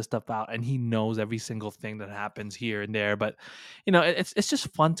planned this stuff out and he knows every single thing that happens here and there. But it's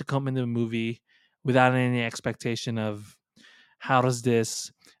just fun to come into a movie without any expectation of how does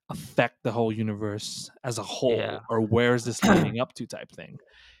this affect the whole universe as a Yeah. whole, or where is this leading up to type thing.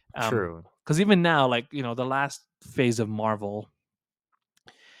 True. Because even now, like the last phase of Marvel,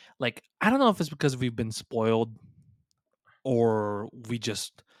 like I don't know if it's because we've been spoiled or we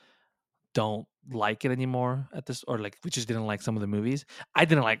just don't like it anymore at this, or like we just didn't like some of the movies. I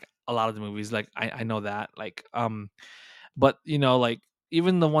didn't like a lot of the movies, like I know that, like but like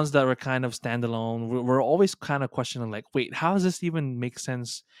even the ones that were kind of standalone, we're always kind of questioning like, wait, how does this even make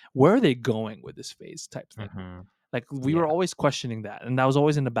sense? Where are they going with this phase type thing? Mhm. Like we were Yeah. always questioning that, and that was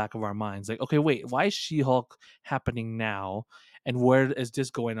always in the back of our minds. Like, okay, wait, why is She-Hulk happening now, and where is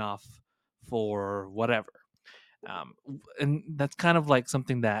this going off for whatever? And that's kind of like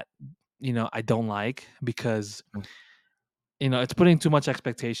something that I don't like because Mm. it's putting too much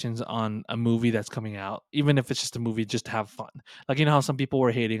expectations on a movie that's coming out, even if it's just a movie just to have fun. Like how some people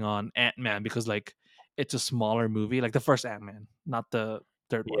were hating on Ant-Man because like it's a smaller movie, like the first Ant-Man, not the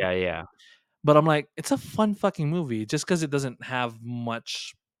third one. Yeah, yeah. But I'm like, it's a fun fucking movie just because it doesn't have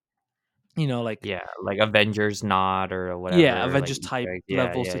much, like Yeah, like Avengers nod or yeah, whatever, like Avengers Easter type egg. Yeah,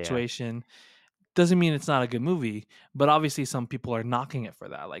 level yeah, yeah. situation. Doesn't mean it's not a good movie, but obviously some people are knocking it for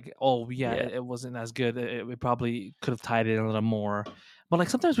that. Like, oh yeah, Yeah. it wasn't as good. We probably could have tied it in a little more. But like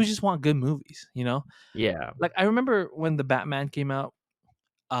sometimes we just want good movies. Yeah. Like I remember when the Batman came out,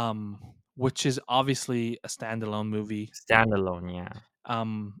 which is obviously a standalone movie, Standalone, yeah.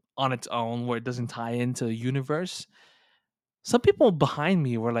 on its own where it doesn't tie into a universe. Some people behind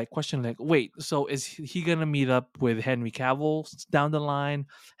me were like questioning, like, wait, so is he gonna meet up with Henry Cavill down the line?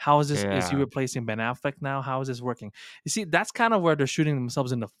 How is this? Is he Yeah. replacing Ben Affleck now? How is this working? You see, that's kind of where they're shooting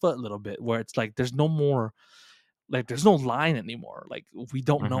themselves in the foot a little bit, where it's like there's no more, like there's no line anymore. Like we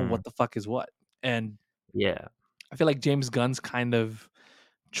don't know Mhm. what the fuck is what. And Yeah. I feel like James Gunn's kind of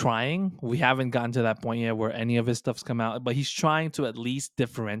trying. We haven't gotten to that point yet where any of his stuff's come out, but he's trying to at least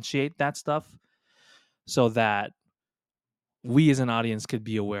differentiate that stuff so that we as an audience could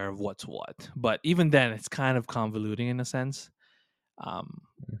be aware of what's what. But even then, it's kind of convoluting in a sense. Um,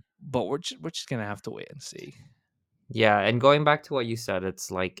 but we're just gonna have to wait and see. Yeah, and going back to what you said,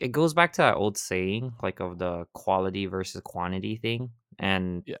 it's like it goes back to that old saying, like of the quality versus quantity thing.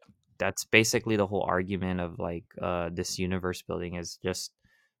 And Yeah, that's basically the whole argument of like this universe building is just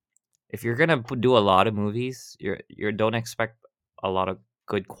if you're gonna do a lot of movies, you don't expect a lot of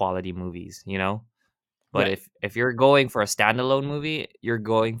good quality movies, you know? But right. if you're going for a standalone movie, you're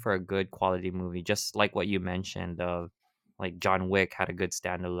going for a good quality movie, just like what you mentioned of like John Wick had a good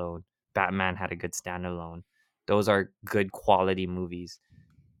standalone, Batman had a good standalone. Those are good quality movies.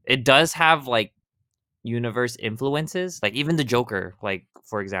 It does have like universe influences, like even the Joker, like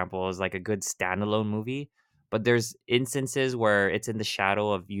for example, is like a good standalone movie, but there's instances where it's in the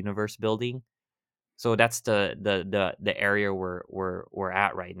shadow of universe building. So that's the area we're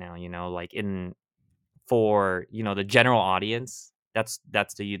at right now, like in for, the general audience, that's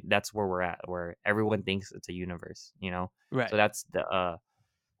where we're at, where everyone thinks it's a universe. So Right. that's the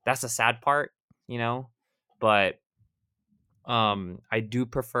sad part, you know? But, I do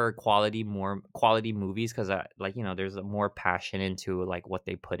prefer quality movies 'cause there's a more passion into, like, what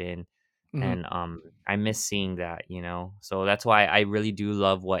they put in, Hmm. and, I miss seeing that? So that's why I really do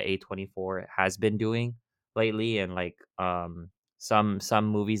love what A24 has been doing lately and, like, some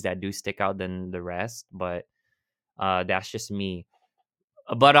movies that do stick out than the rest, but that's just me.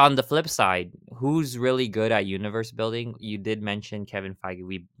 But on the flip side, who's really good at universe building? You did mention Kevin Feige.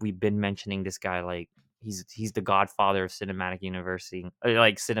 We've been mentioning this guy like he's the godfather of cinematic universe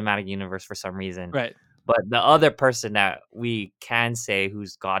for some reason. Right. But the other person that we can say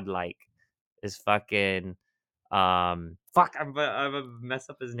who's godlike is fucking fuck I'm gonna mess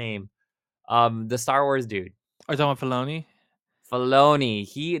up his name. The Star Wars dude. Are you talking about Filoni? Filoni,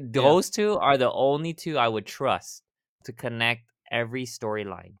 Yeah. those 2 are the only 2 I would trust to connect every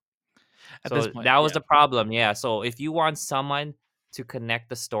storyline. At this So point, that was yeah. the problem, yeah. So if you want someone to connect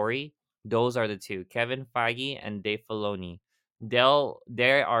the story, those are the 2, Kevin Feige and Dave Filoni. They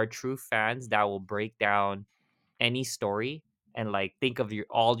are true fans that will break down any story and, like, think of your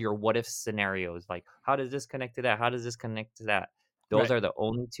what if scenarios, like, "How does this connect to that? How does this connect to that?" Those Right. are the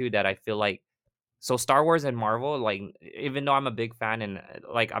only 2 that I feel like so Star Wars and Marvel, like, even though I'm a big fan and,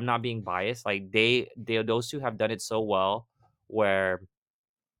 like, I'm not being biased, like, they those 2 have done it so well where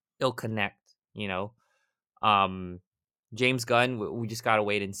it'll connect, you know? Um, James Gunn, we just gotta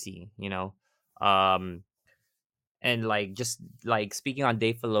wait and see, you know? Um, and, like, just, like, speaking on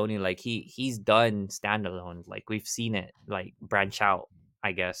Dave Filoni, like, he's done standalone, like, we've seen it, like, branch out,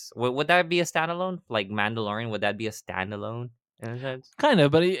 I guess. Would that be a standalone? Like, Mandalorian, would that be a standalone in a sense? Kind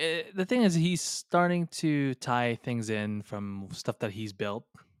of, but the thing is, he's starting to tie things in from stuff that he's built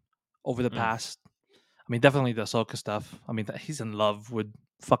over the Mm, past. I mean, definitely the Ahsoka stuff. I mean, he's in love with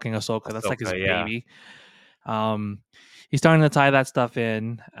fucking Ahsoka. That's like his Ahsoka, yeah. baby. Um, he's starting to tie that stuff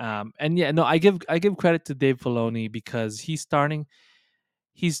in. And yeah, no, I give credit to Dave Filoni because he's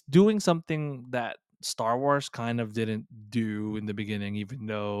doing something that Star Wars kind of didn't do in the beginning, even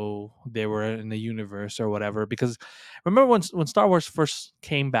though they were in the universe or whatever. Because remember when Star Wars first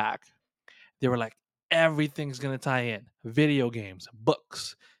came back, they were like, everything's gonna tie in. Video games,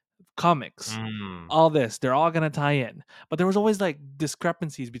 books, comics, Mm, all this, they're all gonna tie in. But there was always like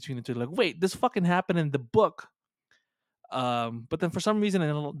discrepancies between the two. Like, wait, this fucking happened in the book. But then for some reason,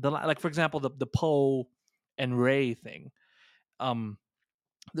 in like for example, the Poe and Ray thing. Um,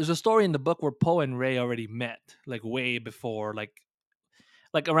 there's a story in the book where Poe and Ray already met, like way before, like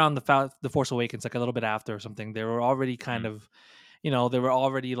around the Force Awakens, like a little bit after or something. They were already kind mm. of, they were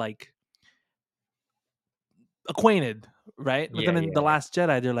already like acquainted, right? But Yeah, then in the yeah, yeah. Last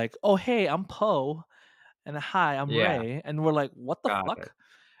Jedi, they're like, "Oh, hey, I'm Poe, and hi, I'm Yeah, Ray," and we're like, "What the got it. fuck?"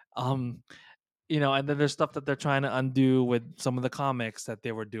 Um, and then there's stuff that they're trying to undo with some of the comics that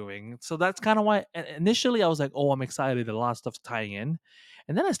they were doing. So that's kind of why initially I was like, "Oh, I'm excited that a lot of stuff's tying in,"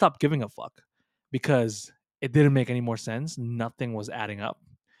 and then I stopped giving a fuck because it didn't make any more sense. Nothing was adding up.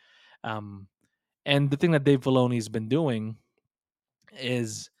 Um, and the thing that Dave Filoni's been doing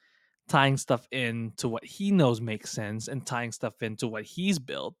is tying stuff into what he knows makes sense and tying stuff into what he's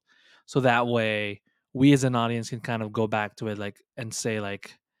built, so that way we as an audience can kind of go back to it like and say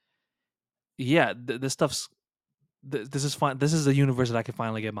like, yeah, this stuff's this is fine. This is a universe that I can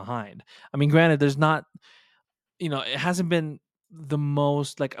finally get behind. I mean, granted, there's not, it hasn't been the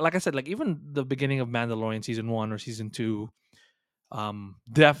most like I said, like even the beginning of Mandalorian season 1 or season 2,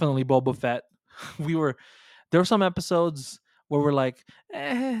 definitely Boba Fett. we were There were some episodes where we're like,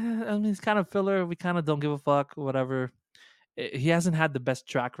 I mean, it's kind of filler. We kind of don't give a fuck, whatever. He hasn't had the best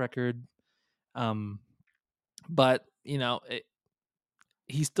track record, um, but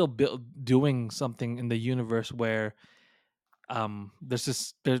he's still doing something in the universe where there's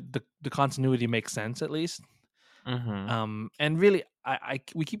this the continuity makes sense at least. Mhm. And really,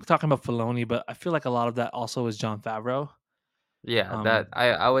 we keep talking about Filoni, but I feel like a lot of that also is John Favreau. Yeah, that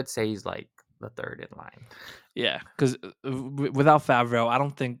Um, I would say he's, like, the 3rd in line. yeah, because without Favreau, I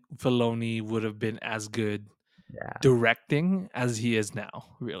don't think Filoni would have been as good Yeah. directing as he is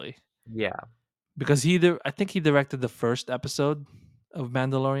now, really. Yeah. Because I think he directed the first episode of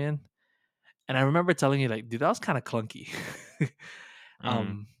Mandalorian, and I remember telling you like, dude, that was kind of clunky. Mm.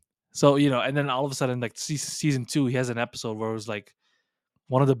 um, so and then all of a sudden, like season 2, he has an episode where it was like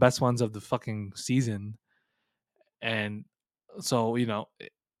one of the best ones of the fucking season, and so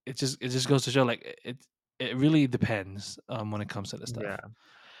it just goes to show like it really depends when it comes to this stuff. Yeah.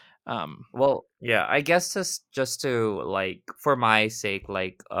 Um, Well, yeah, I guess just to, like, for my sake,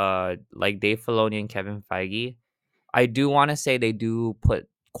 like Dave Filoni and Kevin Feige, I do wanna say they do put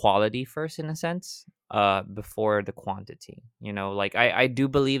quality first in a sense, before the quantity, you know? Like, I do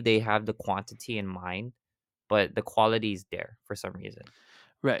believe they have the quantity in mind, but the quality is there for some reason.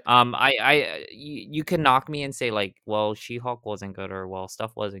 right. You can knock me and say, like, "Well, She-Hulk wasn't good," or, "Well,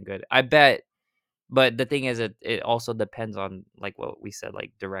 stuff wasn't good." I bet, but the thing is it also depends on, like, what we said,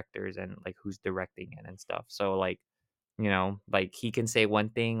 like, directors and, like, who's directing it and stuff. So, like, like, he can say one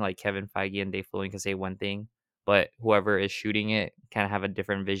thing, like, Kevin Feige and Dave Filoni can say one thing, but whoever is shooting it can have a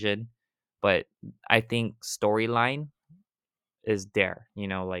different vision. But I think storyline is there,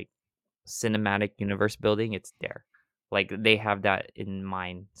 like, cinematic universe building, it's there. Like, they have that in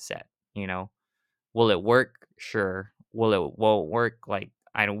mindset, you know? Will it work? Sure. Will it work? Like,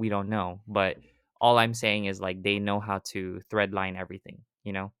 we don't know. But all I'm saying is, like, they know how to threadline everything,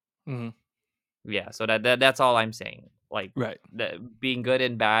 you know? Hmm. Yeah, so that's all I'm saying. Like, Right. being good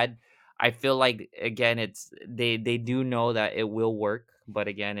and bad, I feel like, again, it's they do know that it will work, but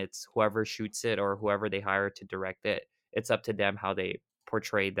again, it's whoever shoots it or whoever they hire to direct it. It's up to them how they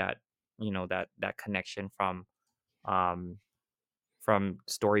portray that, that connection um from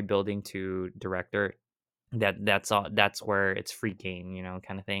story building to director. That's all. That's where it's free game,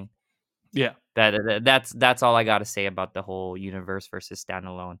 kind of thing. Yeah. That's all I got to say about the whole universe versus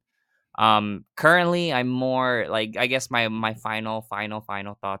standalone. Currently, I'm more like, I guess my final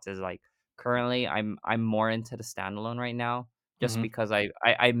thoughts is like, currently I'm more into the standalone right now, just Hmm. because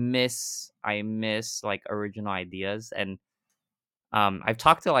I miss like original ideas. And I've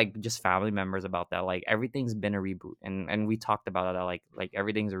talked to like just family members about that. Like, everything's been a reboot, and we talked about that. Like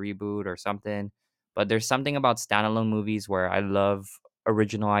everything's a reboot or something. But there's something about standalone movies where I love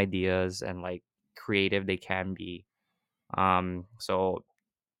original ideas and like creative they can be. So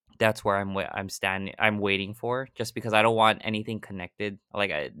that's where I'm standing. I'm waiting for, just because I don't want anything connected. Like,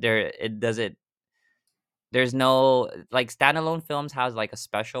 it doesn't. There's no, like, standalone films has like a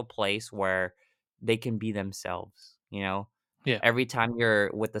special place where they can be themselves. Yeah. Every time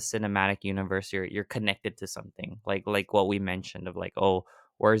you're with the cinematic universe, you're connected to something. Like what we mentioned of like, oh,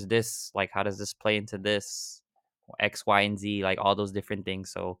 where's this? Like, how does this play into this? X, Y, and Z, like all those different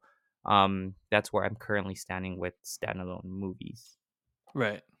things. So, that's where I'm currently standing with standalone movies.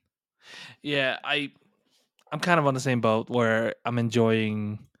 Right. Yeah. I'm kind of on the same boat where I'm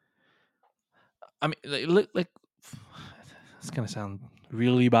enjoying. I mean, like it's gonna sound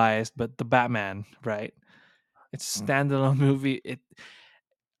really biased, but the Batman, right? It's a standalone movie.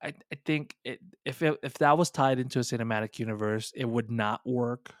 I think if that was tied into a cinematic universe, it would not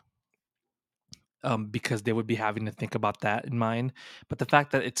work. Because they would be having to think about that in mind. But the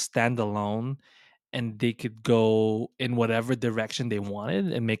fact that it's standalone and they could go in whatever direction they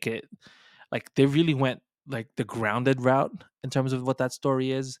wanted and make it like they really went like the grounded route in terms of what that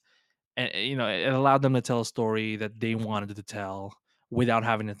story is. And it allowed them to tell a story that they wanted to tell without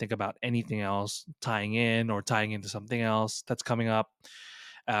having to think about anything else tying in or tying into something else that's coming up.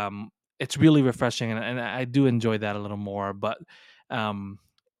 um it's really refreshing, and I do enjoy that a little more. But um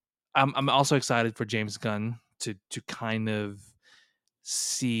I'm also excited for James Gunn to kind of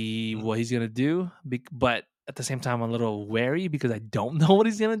see what he's gonna do, but at the same time, I'm a little wary because I don't know what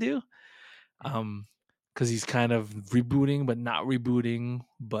he's gonna do. Um, because he's kind of rebooting, but not rebooting.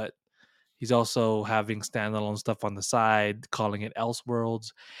 But he's also having standalone stuff on the side, calling it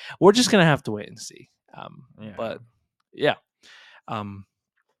Elseworlds. We're just gonna have to wait and see. Yeah. But yeah. Um,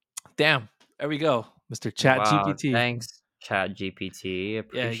 damn. There we go, Mr. Chat Wow. GPT. Thanks, Chat GPT.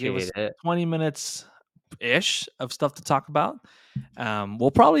 Yeah, he gave Appreciate us it. 20 minutes ish of stuff to talk about.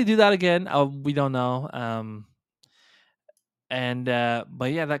 We'll probably do that again. We don't know. And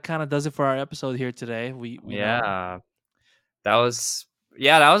but yeah, that kind of does it for our episode here today. We know. Yeah. That was a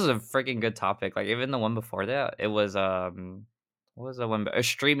freaking good topic. Like, even the one before that, it was what was the one?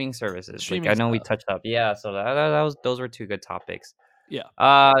 Streaming services. Like, I Streaming know we stuff. touched up. Yeah, so that was those were two good topics. Yeah.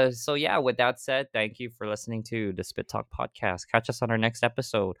 So yeah, with that said, thank you for listening to the Spit Talk podcast. Catch us on our next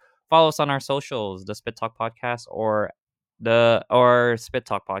episode. Follow us on our socials, the Spit Talk podcast or Spit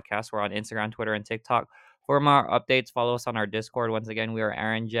Talk podcast. We're on Instagram, Twitter, and TikTok. For more updates, follow us on our Discord. Once again, we are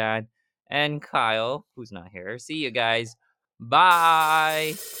Aaron, Jad, and Kyle, who's not here. See you guys.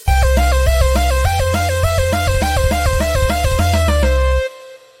 Bye.